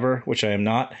professional driver, which I am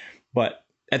not. But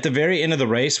at the very end of the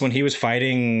race, when he was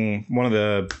fighting one of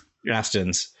the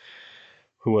Astons,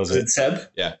 who was it? Seb?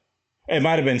 Yeah. It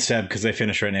might have been Seb because they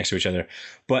finished right next to each other.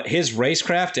 But his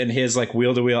racecraft and his, like,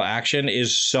 wheel-to-wheel action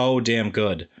is so damn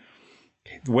good.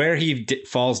 Where he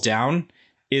falls down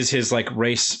is his, like,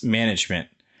 race management.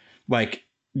 Like,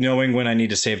 knowing when I need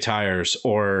to save tires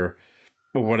or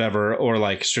whatever, or,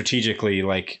 like, strategically,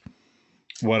 like,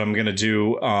 what I'm going to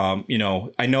do. You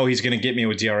know, I know he's going to get me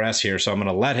with DRS here, so I'm going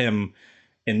to let him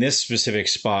in this specific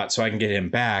spot so I can get him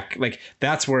back. Like,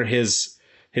 that's where his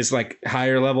like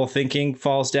higher level thinking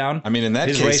falls down. I mean, in that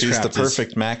case, he's the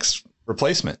perfect Max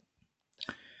replacement.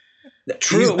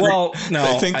 True. Well, no,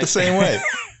 I think the same way.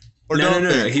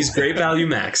 No. He's great value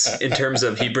Max in terms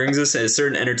of he brings us a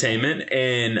certain entertainment.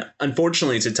 And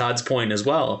unfortunately, to Todd's point as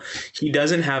well, he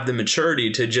doesn't have the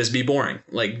maturity to just be boring.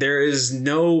 Like, there is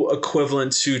no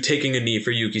equivalent to taking a knee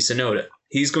for Yuki Tsunoda.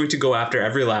 He's going to go after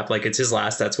every lap like it's his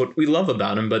last. That's what we love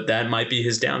about him. But that might be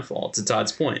his downfall, to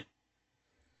Todd's point.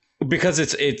 Because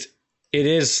it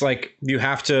is like you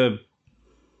have to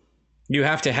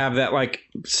have that, like,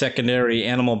 secondary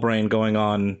animal brain going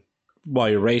on while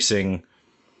you're racing,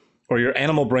 or your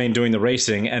animal brain doing the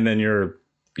racing, and then your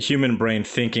human brain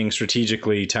thinking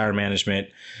strategically, tire management,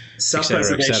 et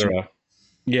cetera.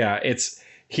 Yeah,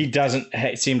 he doesn't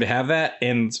seem to have that.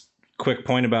 And quick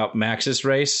point about Max's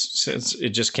race, since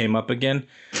it just came up again.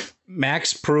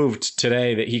 Max proved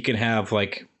today that he can have,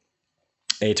 like,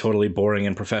 a totally boring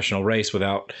and professional race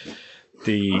without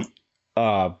the,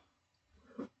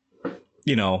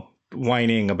 you know,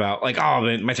 whining about, like,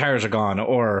 oh, my tires are gone,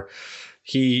 or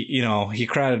he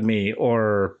crowded me,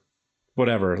 or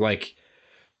whatever, like,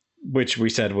 which we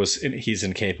said he's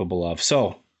incapable of.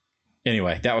 So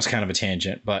anyway, that was kind of a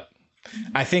tangent, but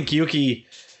I think Yuki,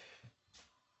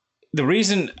 the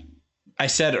reason I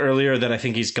said earlier that I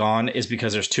think he's gone is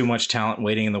because there's too much talent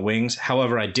waiting in the wings.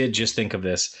 However, I did just think of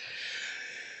this.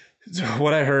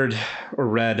 What I heard or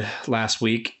read last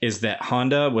week is that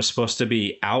Honda was supposed to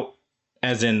be out,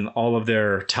 as in all of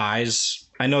their ties.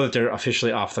 I know that they're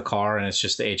officially off the car and it's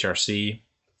just the HRC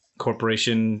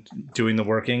corporation doing the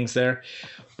workings there.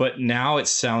 But now it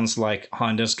sounds like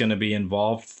Honda's going to be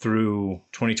involved through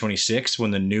 2026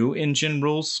 when the new engine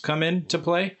rules come into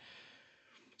play.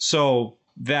 So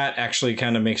that actually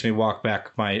kind of makes me walk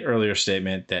back my earlier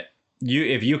statement that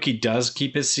if Yuki does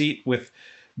keep his seat with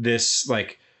this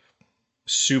like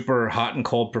super hot and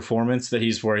cold performance that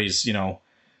he's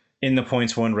in the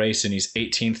points one race and he's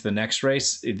 18th the next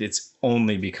race, it's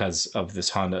only because of this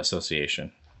Honda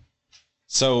association.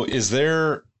 So is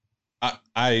there,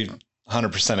 I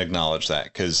 100% acknowledge that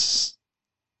because,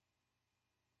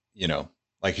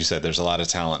 like you said, there's a lot of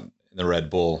talent in the Red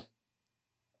Bull.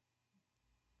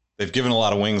 They've given a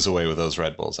lot of wings away with those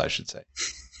Red Bulls, I should say.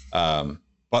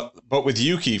 But with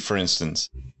Yuki, for instance,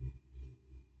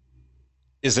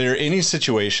 is there any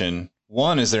situation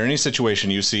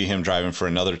you see him driving for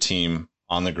another team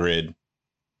on the grid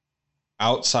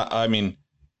outside? I mean,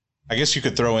 I guess you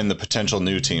could throw in the potential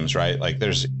new teams, right? Like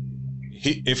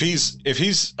if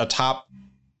he's a top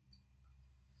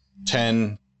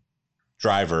 10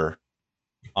 driver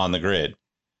on the grid,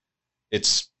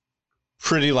 it's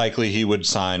pretty likely he would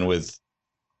sign with,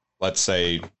 let's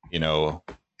say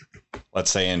Andretti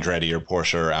or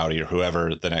Porsche or Audi or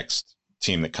whoever the next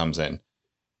team that comes in.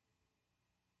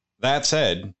 That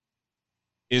said,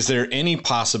 is there any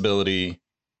possibility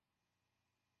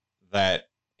that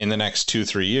in the next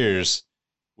 2-3 years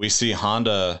we see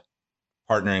Honda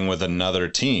partnering with another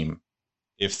team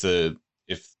if they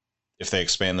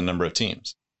expand the number of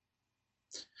teams?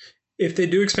 If they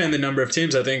do expand the number of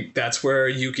teams, I think that's where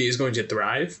Yuki is going to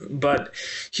thrive. But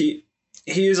he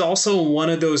is also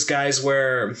one of those guys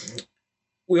where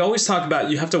we always talk about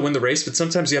you have to win the race, but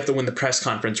sometimes you have to win the press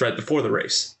conference right before the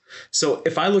race. So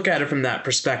if I look at it from that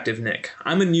perspective, Nick,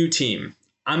 I'm a new team.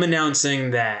 I'm announcing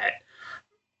that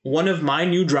one of my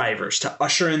new drivers to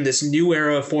usher in this new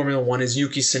era of Formula One is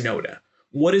Yuki Tsunoda.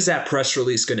 What is that press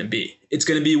release going to be? It's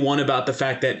going to be one about the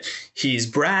fact that he's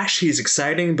brash, he's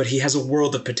exciting, but he has a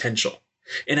world of potential.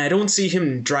 And I don't see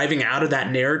him driving out of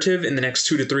that narrative in the next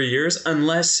 2 to 3 years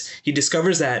unless he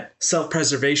discovers that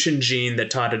self-preservation gene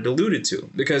that Todd had alluded to.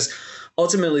 Because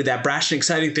ultimately that brash and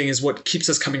exciting thing is what keeps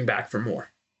us coming back for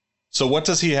more. So what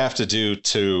does he have to do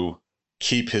to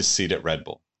keep his seat at Red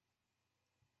Bull?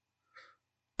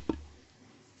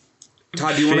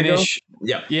 Todd, do you want to go?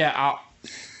 Yeah. Yeah.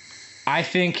 I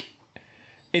think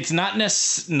it's not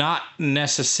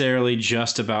necessarily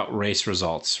just about race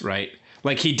results, right?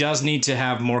 Like he does need to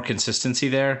have more consistency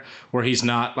there where he's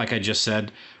not, like I just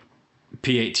said,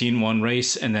 P18 one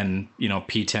race and then,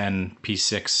 P10,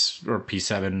 P6 or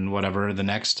P7, whatever the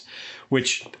next,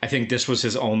 which I think this was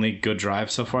his only good drive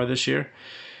so far this year.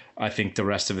 I think the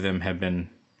rest of them have been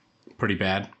pretty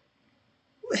bad.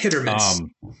 Hit or miss.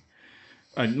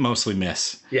 Mostly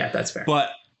miss. Yeah, that's fair.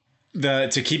 But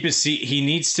to keep his seat, he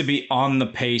needs to be on the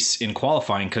pace in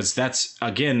qualifying because that's,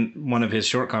 again, one of his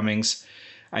shortcomings,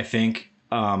 I think,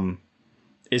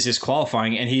 is his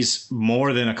qualifying. And he's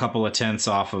more than a couple of tenths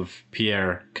off of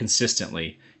Pierre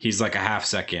consistently. He's like a half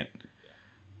second,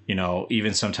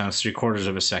 even sometimes 3/4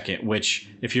 of a second, which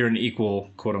if you're an equal,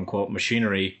 quote unquote,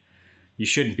 machinery, you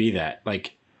shouldn't be that.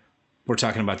 Like we're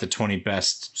talking about the 20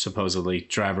 best supposedly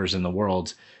drivers in the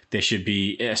world. They should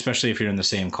be, especially if you're in the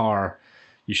same car,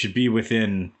 you should be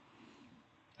within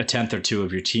a tenth or two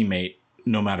of your teammate,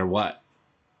 no matter what.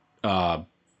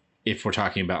 If we're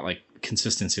talking about like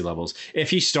consistency levels, if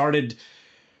he started,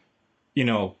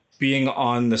 being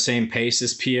on the same pace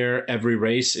as Pierre every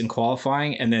race in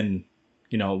qualifying, and then,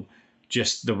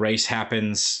 just the race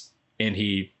happens and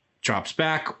he drops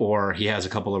back, or he has a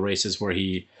couple of races where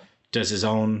he does his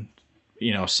own,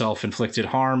 self-inflicted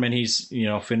harm and he's,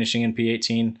 finishing in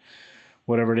P18,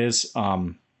 whatever it is.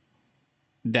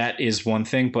 That is one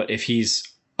thing. But if he's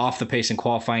off the pace in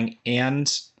qualifying and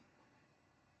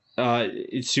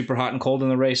it's super hot and cold in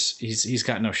the race, he's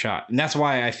got no shot. And that's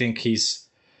why I think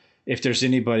if there's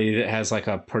anybody that has like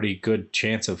a pretty good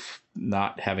chance of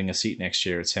not having a seat next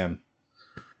year, it's him.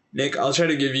 Nick, I'll try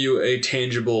to give you a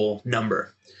tangible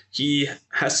number. He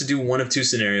has to do one of two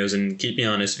scenarios, and keep me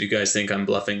honest if you guys think I'm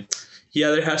bluffing. He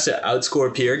either has to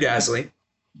outscore Pierre Gasly,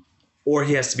 or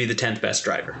he has to be the 10th best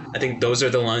driver. I think those are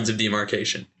the lines of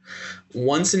demarcation.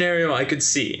 One scenario I could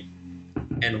see,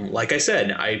 and like I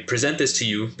said, I present this to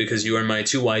you because you are my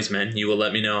two wise men. You will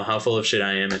let me know how full of shit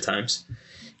I am at times.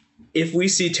 If we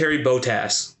see Terry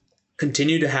Bottas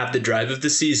continue to have the drive of the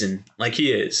season like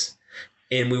he is,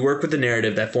 and we work with the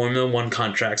narrative that Formula One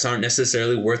contracts aren't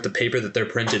necessarily worth the paper that they're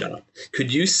printed on.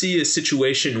 Could you see a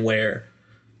situation where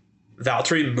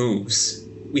Valtteri moves,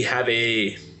 we have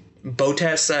a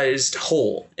Bottas-sized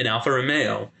hole in Alfa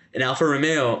Romeo, and Alfa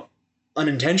Romeo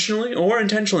unintentionally or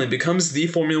intentionally becomes the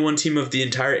Formula One team of the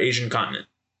entire Asian continent?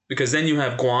 Because then you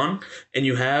have Guan and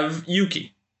you have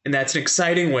Yuki. And that's an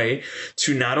exciting way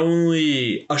to not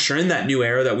only usher in that new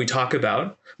era that we talk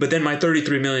about, but then my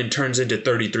 33 million turns into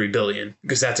 33 billion,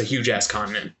 because that's a huge ass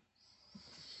continent.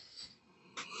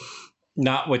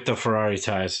 Not with the Ferrari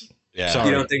ties. Yeah. Sorry.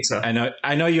 You don't think so?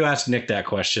 I know you asked Nick that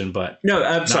question, but No,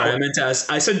 I'm sorry. I meant to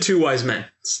ask. I said two wise men.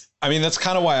 I mean, that's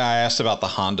kind of why I asked about the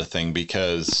Honda thing,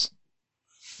 because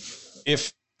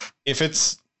if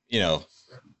it's,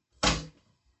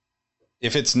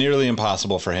 if it's nearly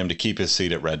impossible for him to keep his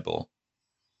seat at Red Bull,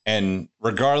 and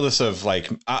regardless of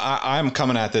I'm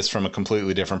coming at this from a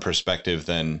completely different perspective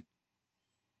than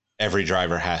every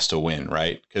driver has to win,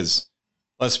 right? Because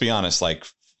let's be honest,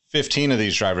 15 of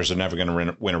these drivers are never going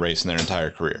to win a race in their entire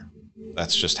career.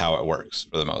 That's just how it works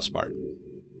for the most part.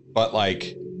 But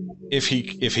if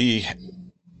he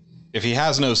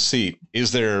has no seat,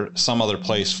 is there some other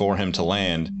place for him to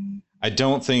land? I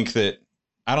don't think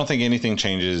anything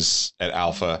changes at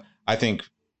Alpha. I think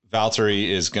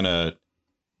Valtteri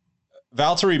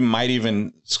might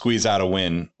even squeeze out a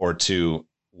win or two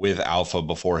with Alpha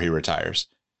before he retires.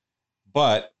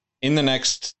 But in the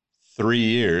next 4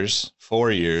 years,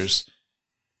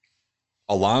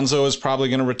 Alonso is probably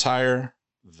going to retire.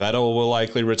 Vettel will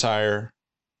likely retire.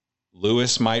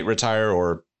 Lewis might retire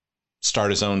or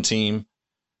start his own team.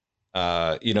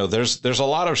 There's a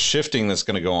lot of shifting that's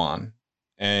going to go on.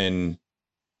 And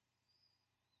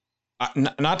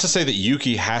not to say that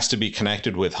Yuki has to be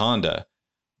connected with Honda,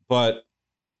 but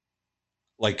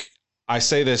I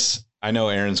say this, I know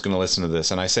Aaron's going to listen to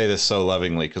this, and I say this so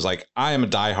lovingly because I am a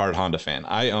diehard Honda fan.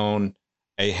 I own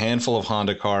a handful of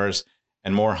Honda cars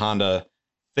and more Honda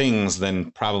things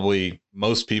than probably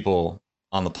most people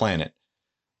on the planet.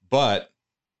 But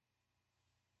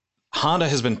Honda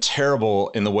has been terrible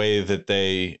in the way that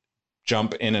they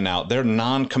jump in and out. Their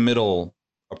non-committal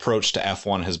approach to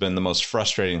F1 has been the most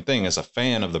frustrating thing as a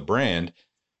fan of the brand,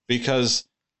 because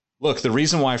look, the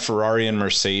reason why Ferrari and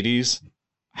Mercedes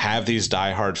have these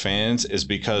diehard fans is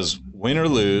because win or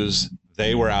lose,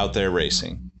 they were out there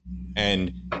racing.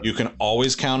 And you can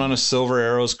always count on a Silver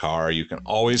Arrows car. You can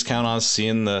always count on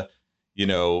seeing the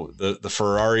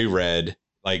Ferrari red.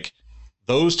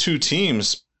 Those two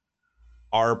teams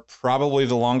are probably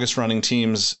the longest running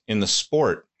teams in the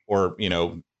sport, or,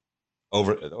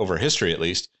 over history at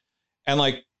least. And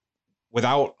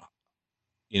without,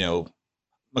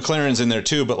 McLaren's in there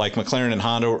too, but McLaren and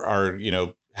Honda are,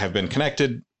 have been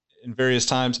connected in various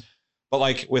times.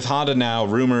 But with Honda now,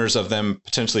 rumors of them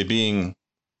potentially being,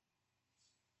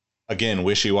 again,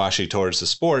 wishy-washy towards the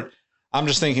sport. I'm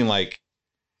just thinking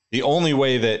the only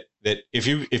way that if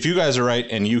you guys are right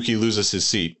and Yuki loses his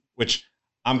seat, which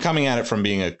I'm coming at it from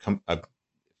being a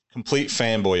complete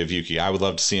fanboy of Yuki. I would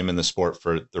love to see him in the sport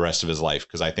for the rest of his life,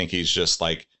 because I think he's just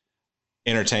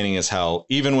entertaining as hell.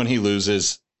 Even when he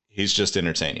loses, he's just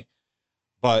entertaining.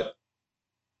 But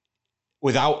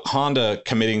without Honda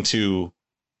committing to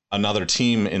another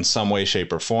team in some way,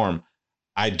 shape, or form,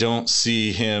 I don't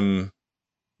see him,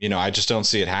 I just don't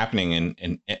see it happening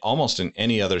in almost in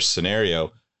any other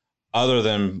scenario other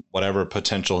than whatever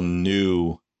potential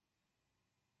new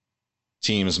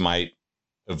teams might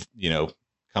have,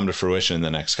 come to fruition in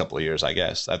the next couple of years. I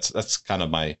guess that's kind of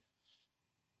my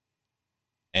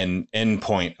end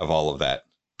point of all of that.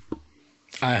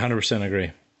 I 100%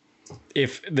 agree.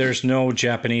 If there's no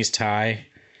Japanese tie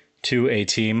to a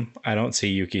team, I don't see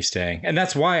Yuki staying. And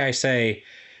that's why I say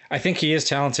I think he is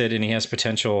talented and he has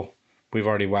potential. We've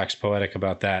already waxed poetic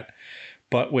about that.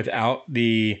 But without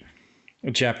the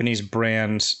Japanese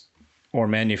brands or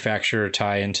manufacturer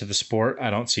tie into the sport, I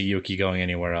don't see Yuki going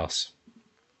anywhere else.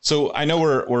 So I know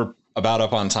we're about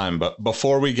up on time, but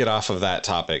before we get off of that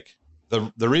topic,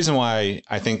 the reason why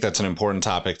I think that's an important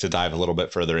topic to dive a little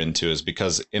bit further into is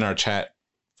because in our chat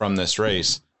from this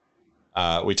race,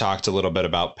 we talked a little bit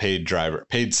about paid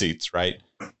seats, right?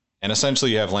 And essentially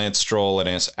you have Lance Stroll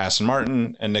at Aston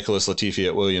Martin and Nicholas Latifi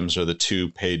at Williams are the two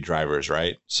paid drivers,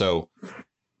 right? So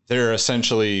they're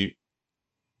essentially,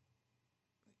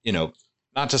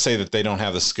 not to say that they don't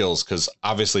have the skills, because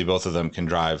obviously both of them can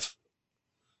drive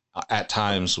at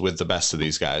times with the best of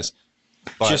these guys.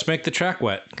 But just make the track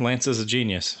wet. Lance is a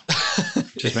genius.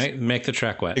 Just make the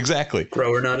track wet. Exactly.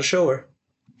 Grower, not a shower.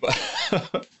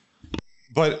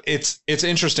 But it's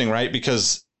interesting, right?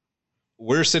 Because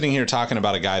we're sitting here talking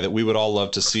about a guy that we would all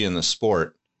love to see in the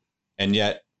sport, and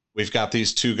yet we've got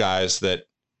these two guys that,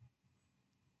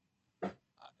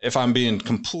 if I'm being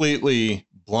completely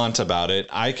blunt about it,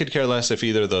 I could care less if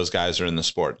either of those guys are in the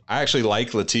sport. I actually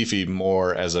like Latifi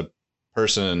more as a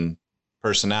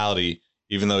personality,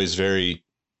 even though he's very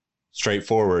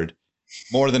straightforward,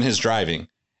 more than his driving.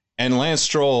 And Lance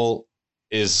Stroll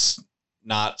is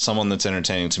not someone that's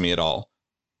entertaining to me at all.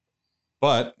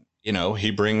 But, you know,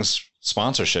 he brings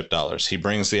sponsorship dollars. He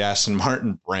brings the Aston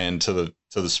Martin brand to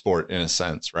the sport in a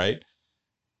sense, right?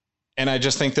 And I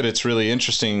just think that it's really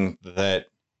interesting that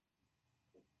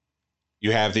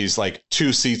you have these like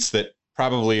two seats that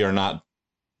probably are not,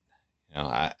 you know,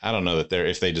 I don't know that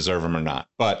if they deserve them or not,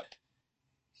 but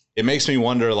it makes me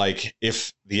wonder, like,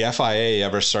 if the FIA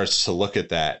ever starts to look at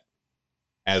that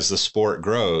as the sport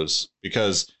grows,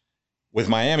 because with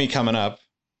Miami coming up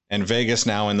and Vegas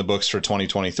now in the books for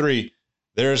 2023,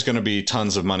 there's going to be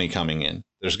tons of money coming in.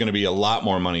 There's going to be a lot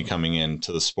more money coming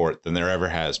into the sport than there ever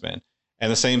has been.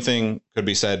 And the same thing could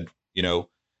be said, you know,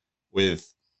 with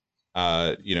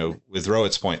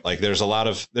Rowett's point. Like, there's a lot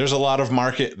of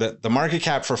market, that the market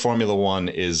cap for Formula One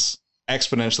is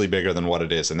exponentially bigger than what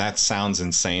it is. And that sounds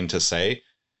insane to say,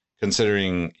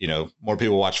 considering, you know, more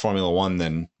people watch Formula One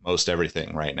than most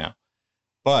everything right now.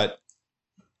 But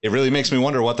it really makes me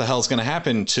wonder what the hell is going to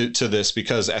happen to this,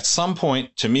 because at some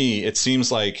point, to me, it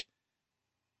seems like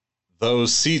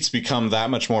those seats become that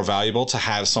much more valuable to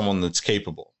have someone that's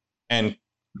capable. And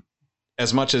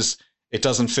as much as it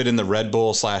doesn't fit in the Red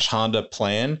Bull / Honda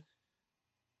plan,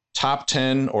 top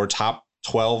 10 or top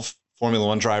 12 Formula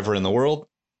One driver in the world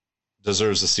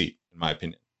deserves a seat, in my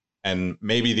opinion. And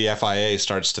maybe the FIA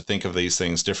starts to think of these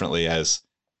things differently as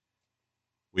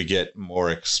we get more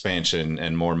expansion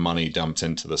and more money dumped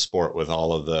into the sport with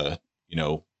all of the, you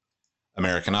know,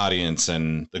 American audience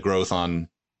and the growth on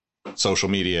social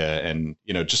media and,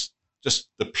 you know, just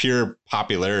the pure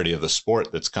popularity of the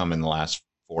sport that's come in the last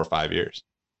 4 or 5 years.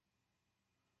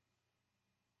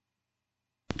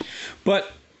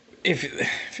 But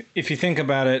if you think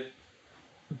about it,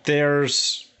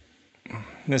 this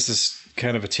is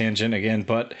kind of a tangent again,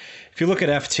 but if you look at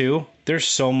F2, there's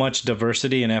so much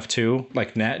diversity in F2,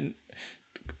 like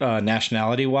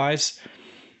nationality wise,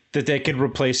 that they could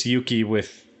replace Yuki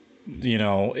with, you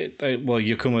know,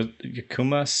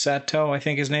 Yakuma Sato, I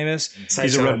think his name is. Saito.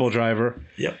 He's a Red Bull driver.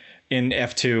 Yep. In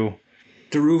F2.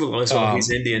 Daruvala as well. He's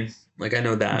Indian. Like, I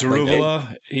know that.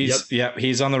 Daruvala,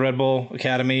 he's on the Red Bull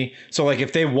Academy. So, like,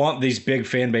 if they want these big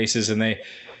fan bases and they,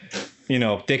 you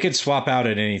know, they could swap out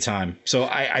at any time. So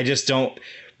I just don't.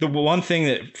 The one thing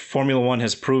that Formula One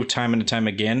has proved time and time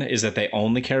again is that they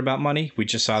only care about money. We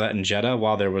just saw that in Jeddah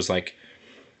while there was like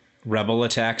rebel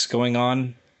attacks going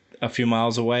on a few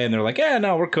miles away, and they're like, "Yeah,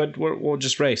 no, we're good. We'll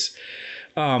just race."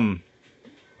 They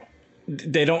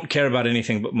don't care about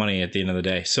anything but money at the end of the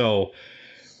day. So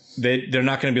they're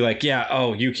not going to be like, "Yeah,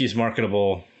 oh, Yuki's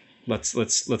marketable.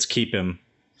 Let's keep him,"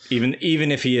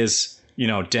 even if he is, you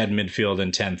know, dead midfield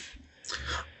in 10th.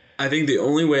 I think the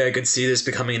only way I could see this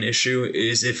becoming an issue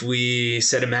is if we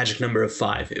set a magic number of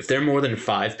 5. If there are more than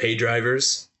 5 paid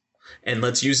drivers, and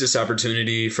let's use this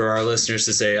opportunity for our listeners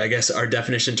to say, I guess our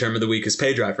definition term of the week is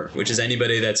pay driver, which is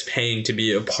anybody that's paying to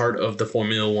be a part of the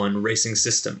Formula One racing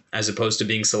system, as opposed to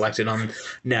being selected on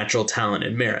natural talent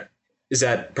and merit. Is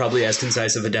that probably as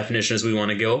concise of a definition as we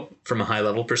want to go from a high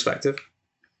level perspective?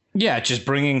 Yeah, just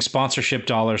bringing sponsorship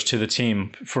dollars to the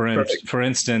team. For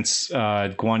instance,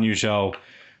 Guan Yu Zhou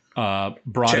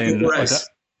brought in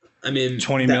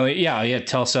 $20 million. Yeah,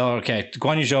 Telcel. Okay,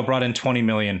 Guan Yu Zhou brought in $20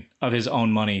 million of his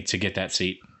own money to get that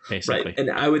seat, basically. Right. And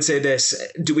I would say this: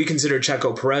 do we consider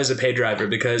Checo Perez a pay driver?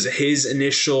 Because his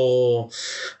initial,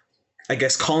 I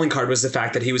guess, calling card was the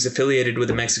fact that he was affiliated with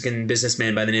a Mexican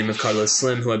businessman by the name of Carlos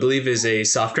Slim, who I believe is a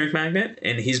soft drink magnate,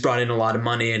 and he's brought in a lot of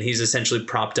money, and he's essentially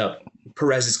propped up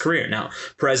Perez's career. Now,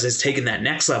 Perez has taken that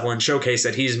next level and showcased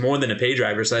that he's more than a pay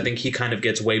driver, so I think he kind of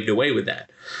gets waved away with that.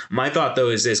 My thought, though,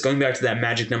 is this, going back to that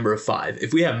magic number of 5,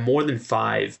 if we have more than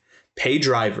 5 pay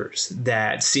drivers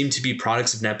that seem to be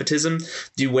products of nepotism,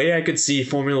 the way I could see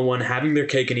Formula One having their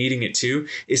cake and eating it too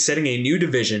is setting a new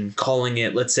division, calling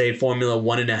it, let's say, Formula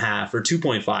 1.5 or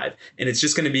 2.5, and it's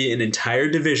just going to be an entire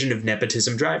division of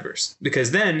nepotism drivers.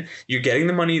 Because then you're getting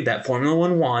the money that Formula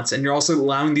One wants, and you're also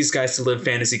allowing these guys to live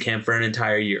fantasy camp for an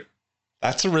entire year.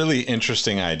 That's a really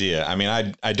interesting idea. I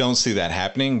mean, I don't see that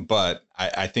happening, but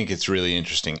I think it's really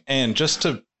interesting. And just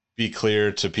to be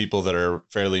clear to people that are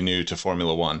fairly new to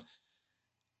Formula One,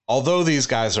 although these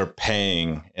guys are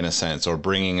paying, in a sense, or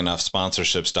bringing enough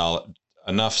sponsorship dollar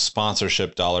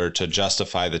to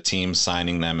justify the team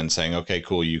signing them and saying, okay,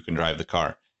 cool, you can drive the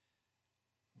car.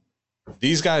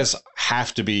 these guys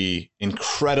have to be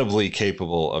incredibly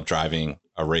capable of driving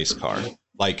a race car.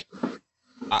 Like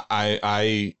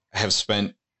I have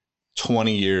spent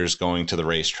 20 years going to the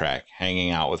racetrack,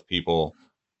 hanging out with people,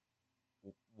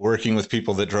 working with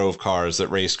people that drove cars, that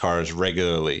race cars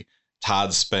regularly.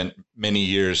 Todd spent many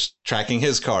years tracking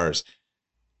his cars.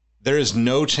 There is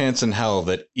no chance in hell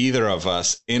that either of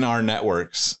us in our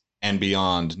networks and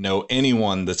beyond know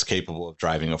anyone that's capable of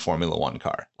driving a Formula One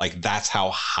car. Like, that's how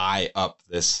high up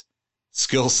this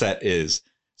skill set is.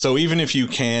 So even if you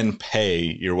can pay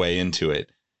your way into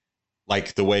it,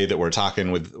 like the way that we're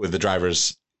talking with the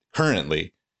drivers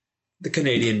currently, the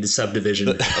Canadian subdivision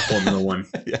of Formula One.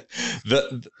 Yeah,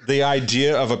 the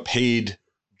idea of a paid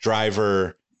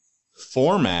driver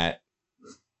format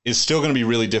is still going to be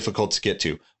really difficult to get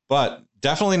to, but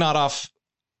definitely not off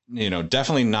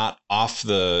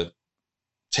the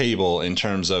table in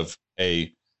terms of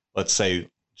a, let's say,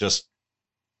 just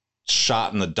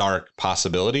shot in the dark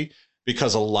possibility,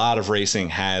 because a lot of racing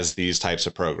has these types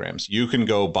of programs. You can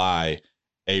go buy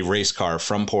a race car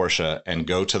from Porsche and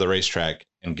go to the racetrack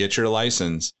and get your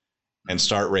license and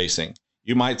start racing.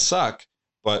 You might suck,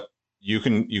 but you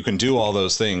can do all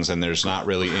those things, and there's not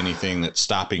really anything that's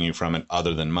stopping you from it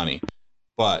other than money.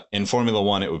 But in Formula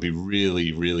One, it would be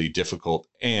really, really difficult.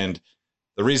 And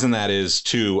the reason that is,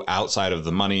 too, outside of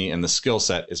the money and the skill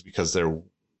set, is because they're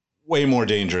way more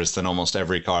dangerous than almost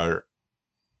every car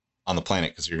on the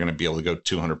planet, because you're going to be able to go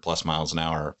 200 plus miles an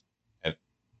hour at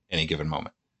any given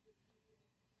moment.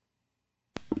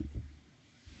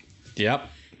 Yep.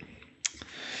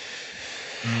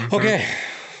 Okay.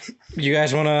 You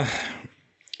guys want to...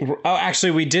 Oh,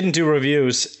 actually, we didn't do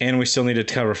reviews, and we still need to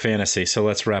cover fantasy, so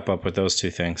let's wrap up with those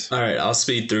two things. All right, I'll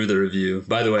speed through the review.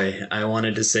 By the way, I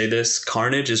wanted to say this.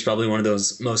 Carnage is probably one of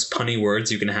those most punny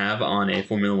words you can have on a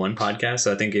Formula One podcast.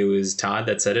 So I think it was Todd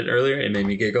that said it earlier. It made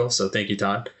me giggle, so thank you,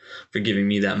 Todd, for giving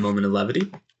me that moment of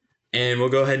levity. And we'll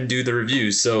go ahead and do the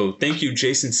review. So thank you,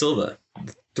 Jason Silva.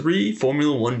 3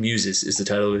 Formula One Muses is the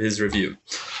title of his review.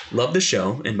 Love the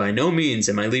show, and by no means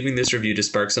am I leaving this review to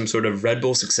spark some sort of Red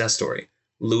Bull success story.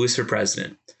 Lewis for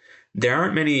president. There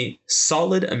aren't many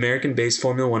solid American-based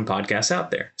Formula One podcasts out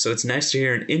there, so it's nice to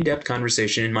hear an in-depth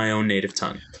conversation in my own native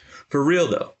tongue. For real,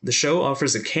 though, the show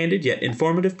offers a candid yet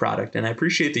informative product, and I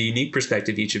appreciate the unique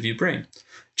perspective each of you bring.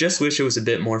 Just wish it was a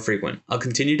bit more frequent. I'll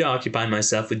continue to occupy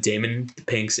myself with Damon and the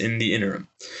Pinks in the interim.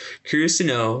 Curious to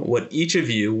know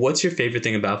what's your favorite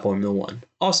thing about Formula One?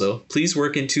 Also, please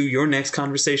work into your next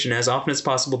conversation as often as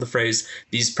possible the phrase,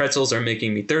 "These pretzels are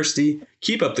making me thirsty."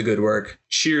 Keep up the good work.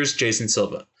 Cheers, Jason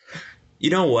Silva. You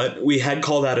know what? We had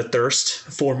called out a thirst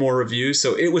for more reviews,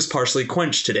 so it was partially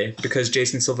quenched today because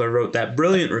Jason Silva wrote that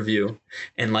brilliant review.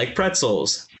 And like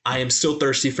pretzels, I am still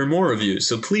thirsty for more reviews.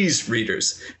 So please,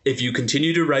 readers, if you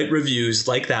continue to write reviews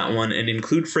like that one and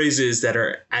include phrases that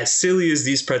are as silly as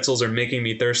 "these pretzels are making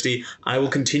me thirsty," I will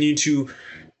continue to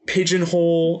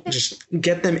pigeonhole, just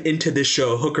get them into this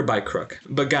show hook or by crook.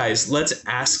 But guys, let's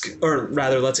answer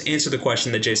the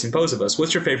question that Jason posed of us.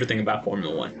 What's your favorite thing about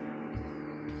Formula One?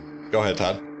 Go ahead,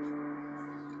 Todd.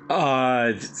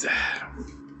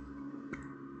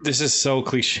 This is so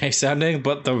cliche sounding,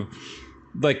 but the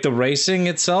racing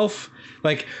itself,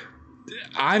 like,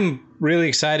 I'm really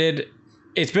excited.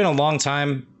 It's been a long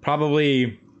time,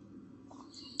 probably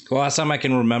the last time I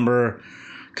can remember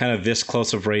kind of this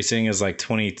close of racing is like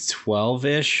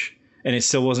 2012-ish, and it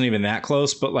still wasn't even that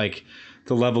close, but like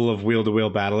the level of wheel-to-wheel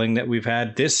battling that we've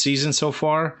had this season so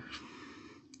far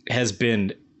has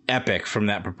been epic from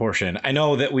that proportion. I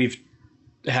know that we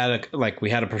had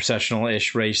a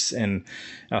processional-ish race in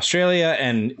Australia,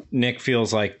 and Nick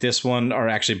feels like this one, or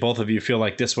actually both of you feel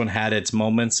like this one had its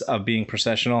moments of being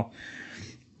processional.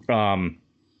 But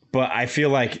I feel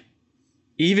like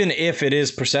even if it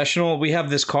is processional, we have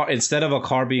this car, instead of a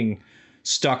car being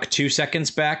stuck 2 seconds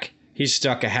back, he's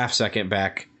stuck a half second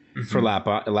back for lap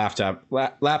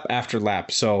after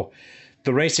lap. So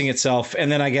the racing itself,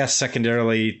 and then I guess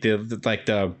secondarily the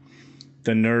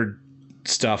nerd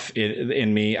stuff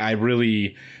in me, I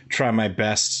really try my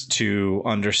best to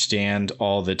understand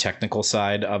all the technical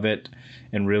side of it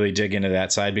and really dig into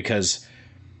that side, because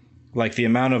like the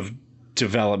amount of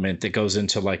development that goes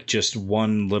into like just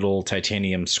one little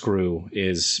titanium screw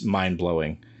is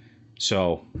mind-blowing.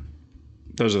 So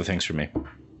those are the things for me.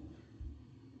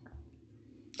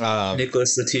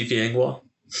 Nicholas Latifi Engwall.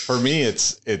 For me,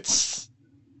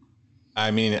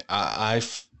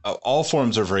 I've all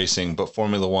forms of racing, but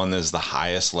Formula One is the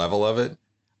highest level of it.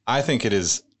 I think it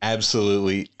is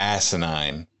absolutely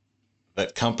asinine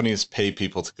that companies pay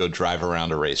people to go drive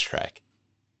around a racetrack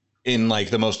in like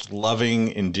the most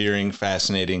loving, endearing,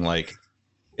 fascinating, like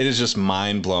it is just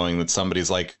mind blowing that somebody's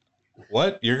like,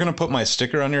 what? You're going to put my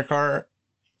sticker on your car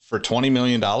for $20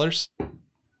 million?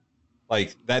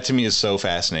 Like, that to me is so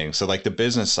fascinating. So like the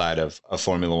business side of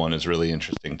Formula One is really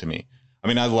interesting to me. I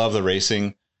mean, I love the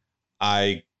racing.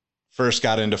 I first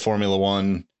got into Formula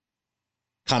One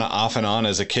kind of off and on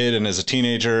as a kid and as a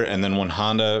teenager. And then when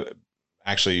Honda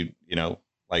actually, you know,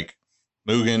 like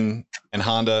Mugen and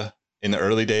Honda in the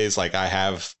early days, like I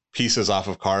have pieces off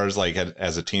of cars, like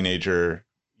as a teenager,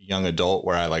 young adult,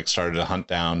 where I like started to hunt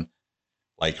down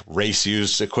like race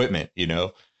used equipment, you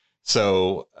know?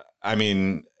 So, I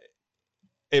mean,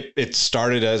 it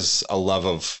started as a love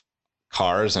of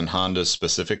cars and Hondas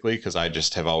specifically, because I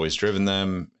just have always driven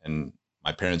them and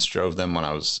my parents drove them when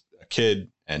I was a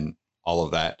kid and all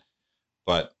of that.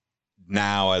 But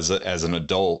now as an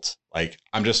adult, like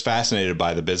I'm just fascinated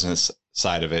by the business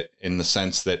side of it, in the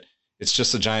sense that it's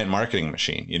just a giant marketing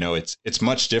machine. You know, it's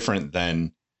much different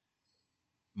than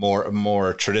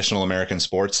more traditional American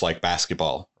sports like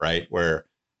basketball, right? Where,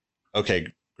 okay,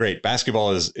 great,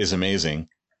 basketball is amazing,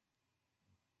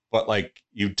 but like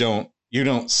you don't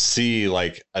see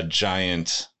like a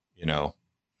giant, you know,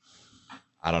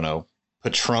 I don't know,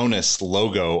 Patronus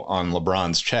logo on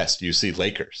LeBron's chest. You see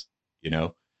Lakers, you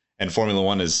know, and Formula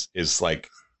One is like,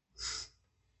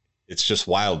 it's just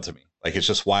wild to me. Like, it's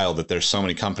just wild that there's so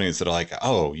many companies that are like,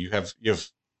 oh, you have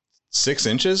 6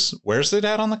 inches. Where's it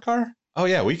at on the car? Oh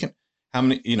yeah, we can. How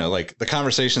many, you know, like the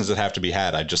conversations that have to be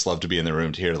had. I'd just love to be in the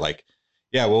room to hear like,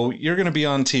 yeah, well, you're going to be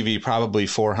on TV probably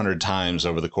 400 times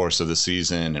over the course of the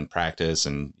season and practice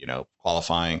and, you know,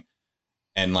 qualifying.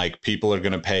 And like people are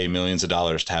going to pay millions of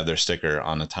dollars to have their sticker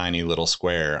on a tiny little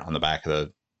square on the back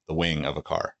of the wing of a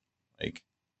car. Like,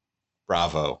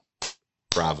 bravo.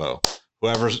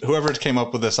 Whoever came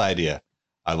up with this idea,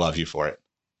 I love you for it.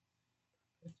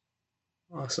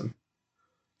 Awesome.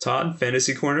 Todd,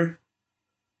 Fantasy Corner.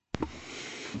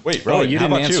 Wait, Rowan, you how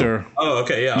didn't about answer. you? Oh,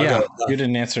 okay, yeah. Yeah, you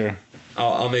didn't answer.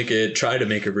 I'll try to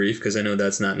make it brief, because I know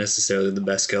that's not necessarily the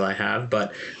best skill I have.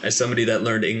 But as somebody that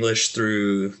learned English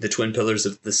through the twin pillars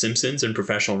of The Simpsons and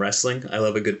professional wrestling, I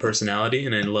love a good personality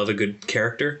and I love a good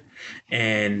character.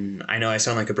 And I know I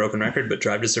sound like a broken record, but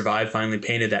Drive to Survive finally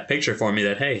painted that picture for me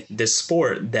that, hey, this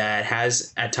sport that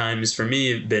has at times for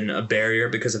me been a barrier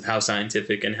because of how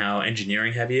scientific and how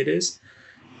engineering heavy it is,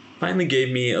 finally gave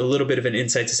me a little bit of an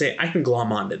insight to say I can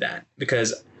glom onto that.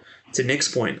 Because to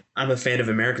Nick's point, I'm a fan of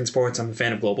American sports, I'm a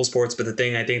fan of global sports, but the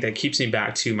thing I think that keeps me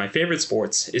back to my favorite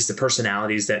sports is the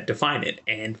personalities that define it.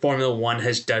 And Formula One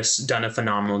has done a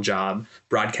phenomenal job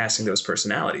broadcasting those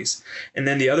personalities. And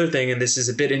then the other thing, and this is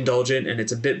a bit indulgent and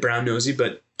it's a bit brown nosy,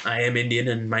 but I am Indian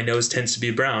and my nose tends to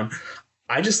be brown.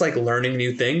 I just like learning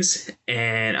new things,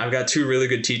 and I've got 2 really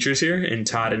good teachers here in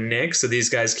Todd and Nick. So these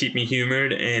guys keep me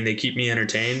humored and they keep me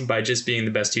entertained by just being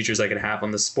the best teachers I could have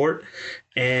on the sport.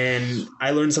 And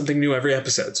I learn something new every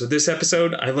episode. So this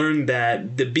episode, I learned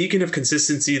that the beacon of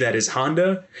consistency that is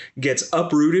Honda gets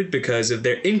uprooted because of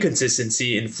their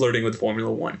inconsistency in flirting with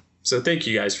Formula One. So thank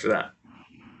you guys for that.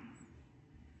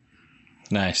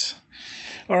 Nice.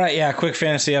 All right, yeah, quick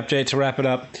fantasy update to wrap it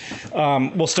up.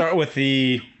 We'll start with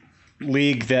the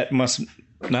league that must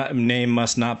not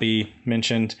be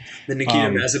mentioned. The Nikita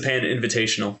Mazepan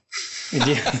Invitational.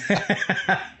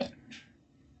 Yeah.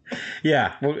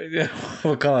 Yeah,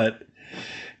 we'll call it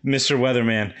Mr.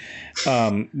 Weatherman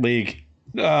League.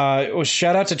 Well,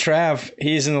 shout out to Trav.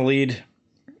 He's in the lead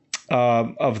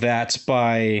of that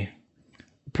by a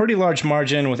pretty large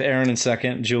margin, with Aaron in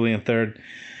second, Julie in third.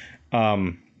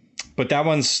 But that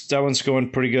one's going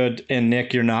pretty good. And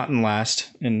Nick, you're not in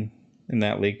last in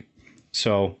that league.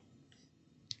 So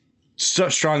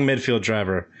strong midfield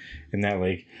driver in that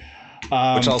league.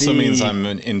 Which also means I'm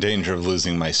in danger of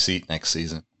losing my seat next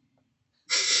season.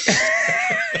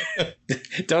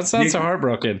 Don't sound so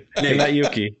heartbroken. You're not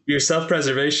Yuki. Your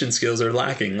self-preservation skills are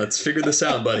lacking. Let's figure this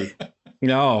out, buddy.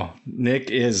 No, Nick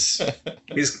is...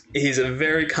 He's a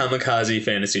very kamikaze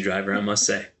fantasy driver, I must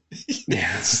say.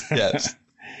 Yes.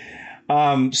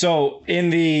 So in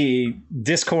the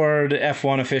Discord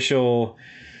F1 official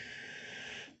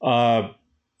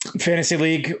fantasy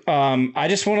league, I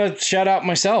just want to shout out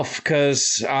myself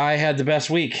because I had the best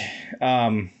week.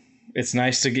 It's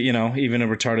nice to get, even a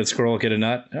retarded squirrel get a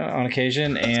nut on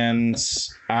occasion, and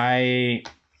I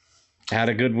had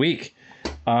a good week.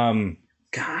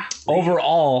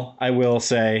 Overall, I will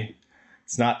say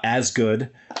it's not as good.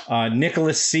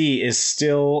 Nicholas C is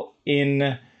still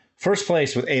in first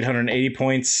place with 880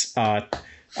 points.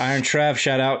 Iron Trev,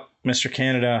 shout out, Mr.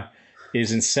 Canada,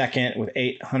 is in second with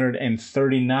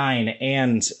 839,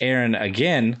 and Aaron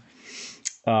again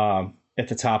at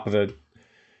the top of the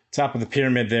top of the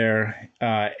pyramid there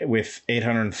with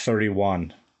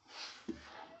 831.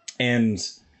 And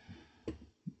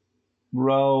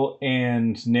Ro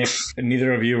and Nick,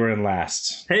 neither of you were in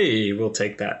last. Hey, we'll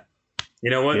take that. You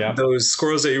know what? Yep. Those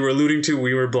squirrels that you were alluding to,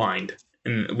 we were blind.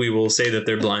 And we will say that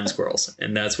they're blind squirrels.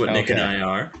 And that's what Nick and Okay. I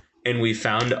are. And we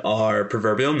found our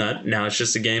proverbial nut. Now it's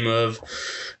just a game of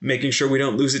making sure we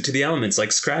don't lose it to the elements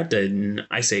like Scrat did in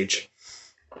Ice Age.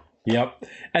 Yep.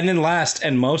 And then last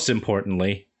and most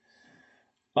importantly,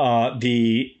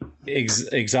 the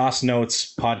Exhaust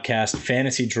Notes podcast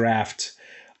fantasy draft.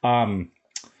 Pretty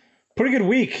good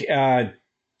week.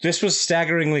 This was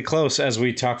staggeringly close, as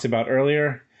we talked about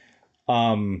earlier.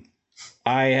 I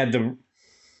had the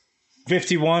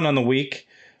 51 on the week.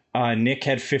 Nick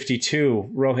had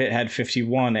 52, Rohit had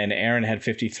 51, and Aaron had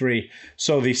 53.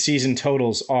 So the season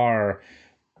totals are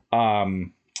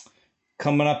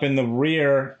coming up in the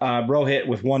rear. Rohit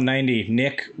with 190,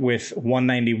 Nick with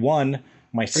 191,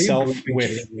 myself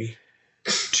with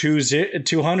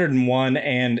 201,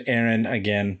 and Aaron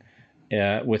again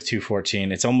with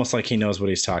 214. It's almost like he knows what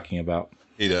he's talking about.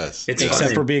 He does.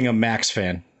 Except for being a Max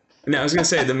fan. Now, I was going to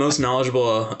say the most knowledgeable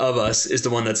of us is the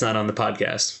one that's not on the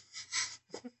podcast.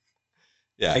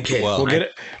 Yeah. Okay, Well,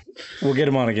 We'll get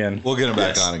him on again. we'll get him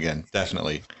back on again.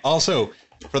 Definitely. Also,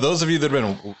 for those of you that have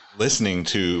been listening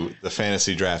to the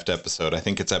fantasy draft episode, I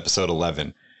think it's episode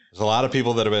 11. There's a lot of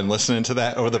people that have been listening to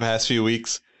that over the past few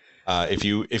weeks. If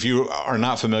you are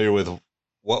not familiar with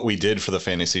what we did for the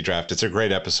fantasy draft, it's a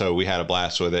great episode. We had a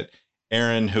blast with it.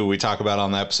 Aaron, who we talk about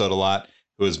on the episode a lot,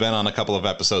 who has been on a couple of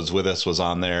episodes with us, was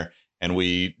on there, and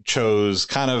we chose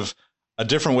kind of a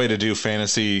different way to do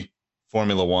fantasy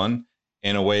Formula One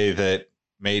in a way that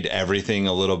made everything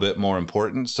a little bit more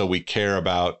important. So we care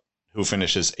about who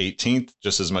finishes 18th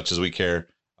just as much as we care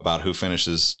about who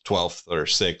finishes 12th or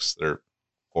 6th or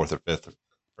 4th or 5th or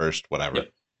 1st, whatever.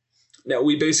 Yep. Now,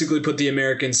 we basically put the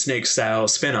American snake style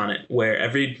spin on it, where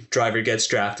every driver gets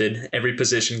drafted, every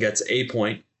position gets a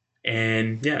point,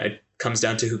 and yeah, it comes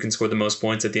down to who can score the most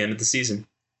points at the end of the season.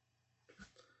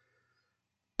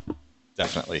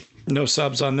 Definitely. No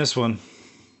subs on this one.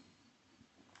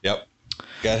 Yep.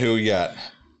 Got who we got?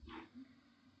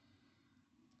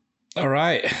 All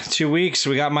right. 2 weeks.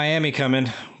 We got Miami coming.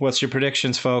 What's your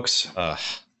predictions, folks? I'm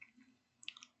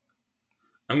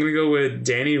going to go with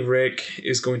Danny Rick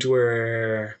is going to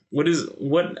wear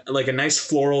like a nice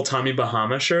floral Tommy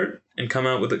Bahama shirt and come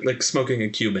out with like smoking a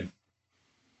Cuban.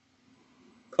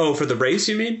 Oh, for the race,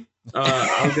 you mean?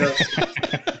 I'll go.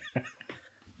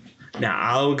 Now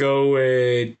I'll go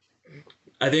with,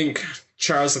 I think,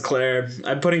 Charles Leclerc.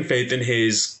 I'm putting faith in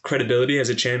his credibility as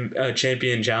a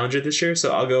champion challenger this year,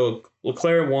 so I'll go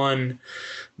Leclerc 1,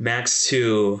 Max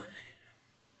 2,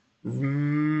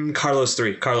 Carlos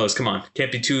 3. Carlos, come on.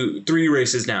 Can't be 3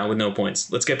 races now with no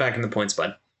points. Let's get back in the points,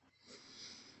 bud.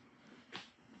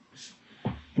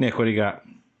 Nick, what do you got?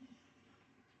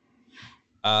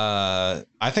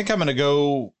 I think I'm going to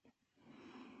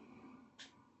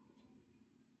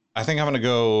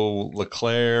go.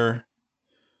 Leclerc.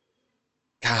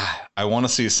 God, I want to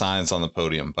see signs on the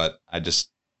podium, but I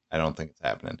don't think it's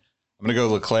happening. I'm going to go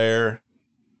Leclerc,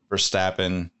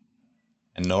 Verstappen,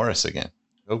 and Norris again.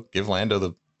 Go give Lando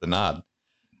the nod.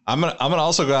 I'm gonna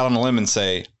also go out on a limb and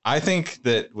say I think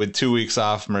that with 2 weeks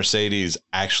off, Mercedes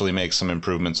actually makes some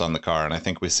improvements on the car, and I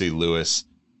think we see Lewis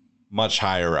much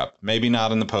higher up. Maybe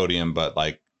not in the podium, but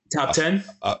like top 10.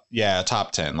 Yeah,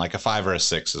 top 10, like a 5 or a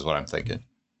 6 is what I'm thinking.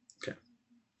 Okay.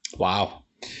 Wow,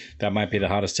 that might be the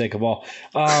hottest take of all.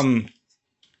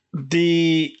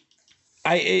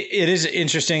 It is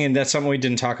interesting, and that's something we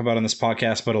didn't talk about on this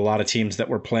podcast, but a lot of teams that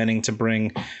were planning to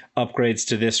bring upgrades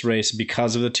to this race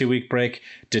because of the 2 week break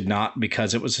did not,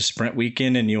 because it was a sprint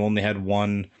weekend and you only had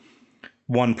one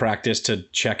practice to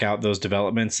check out those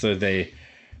developments. So they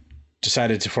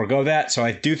decided to forego that. So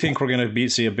I do think we're going to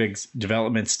see a big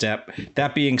development step.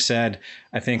 That being said,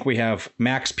 I think we have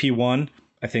Max P1.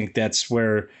 I think that's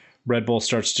where Red Bull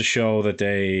starts to show that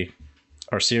they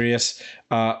are serious.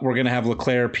 We're going to have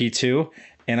Leclerc P2,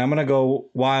 and I'm going to go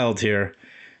wild here.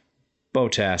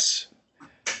 Bottas.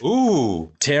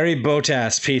 Ooh. Terry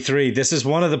Bottas P3. This is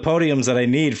one of the podiums that I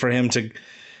need for him to.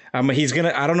 I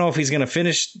don't know if he's going to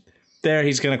finish there.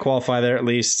 He's going to qualify there at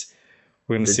least.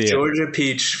 We're going to see Georgia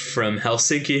Peach from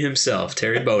Helsinki himself,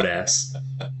 Terry Bottas.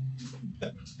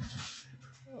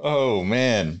 Oh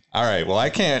man. All right. Well, I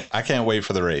can't wait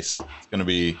for the race. It's going to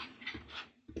be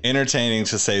entertaining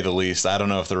to say the least. I don't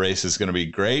know if the race is going to be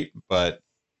great, but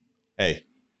hey,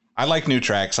 I like new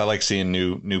tracks. I like seeing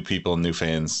new people and new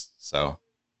fans. So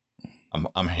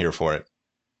I'm here for it.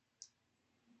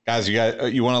 Guys,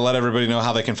 you want to let everybody know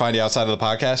how they can find you outside of the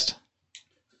podcast?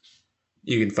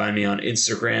 You can find me on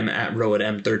Instagram at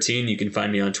roadm13. You can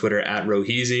find me on Twitter at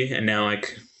roheezy. And now I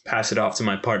pass it off to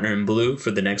my partner in blue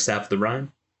for the next half of the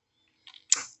rhyme.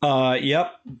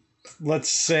 Yep. Let's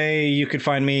say you could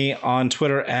find me on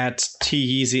Twitter at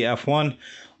TYeezyF1,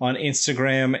 on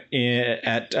Instagram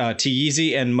at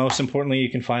TYeezy, and most importantly, you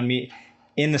can find me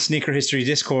in the Sneaker History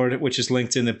Discord, which is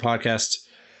linked in the podcast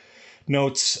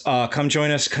notes. Come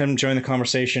join us. Come join the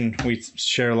conversation. We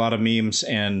share a lot of memes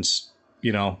and,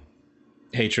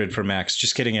 hatred for Max.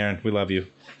 Just kidding, Aaron. We love you.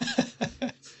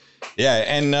 Yeah,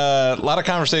 and a lot of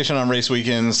conversation on race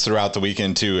weekends throughout the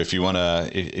weekend too. If you want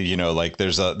to,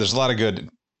 there's a lot of good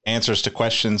answers to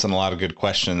questions and a lot of good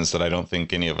questions that I don't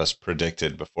think any of us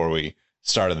predicted before we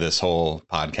started this whole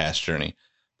podcast journey.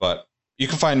 But you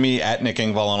can find me at Nick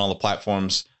Engvall on all the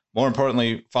platforms. More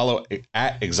importantly, follow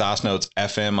at Exhaust Notes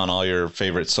FM on all your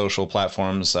favorite social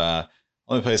platforms.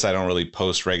 Only place I don't really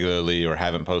post regularly or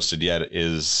haven't posted yet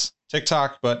is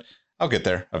TikTok, but I'll get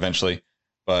there eventually.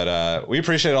 But we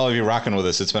appreciate all of you rocking with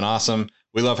us. It's been awesome.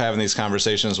 We love having these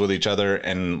conversations with each other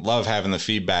and love having the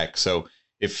feedback. So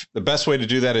if the best way to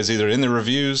do that is either in the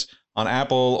reviews on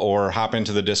Apple or hop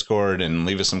into the Discord and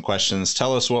leave us some questions.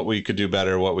 Tell us what we could do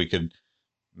better, what we could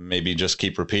maybe just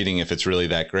keep repeating if it's really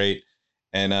that great.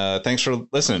 And thanks for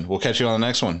listening. We'll catch you on the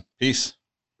next one. Peace.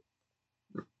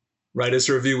 Write us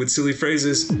a review with silly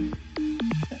phrases.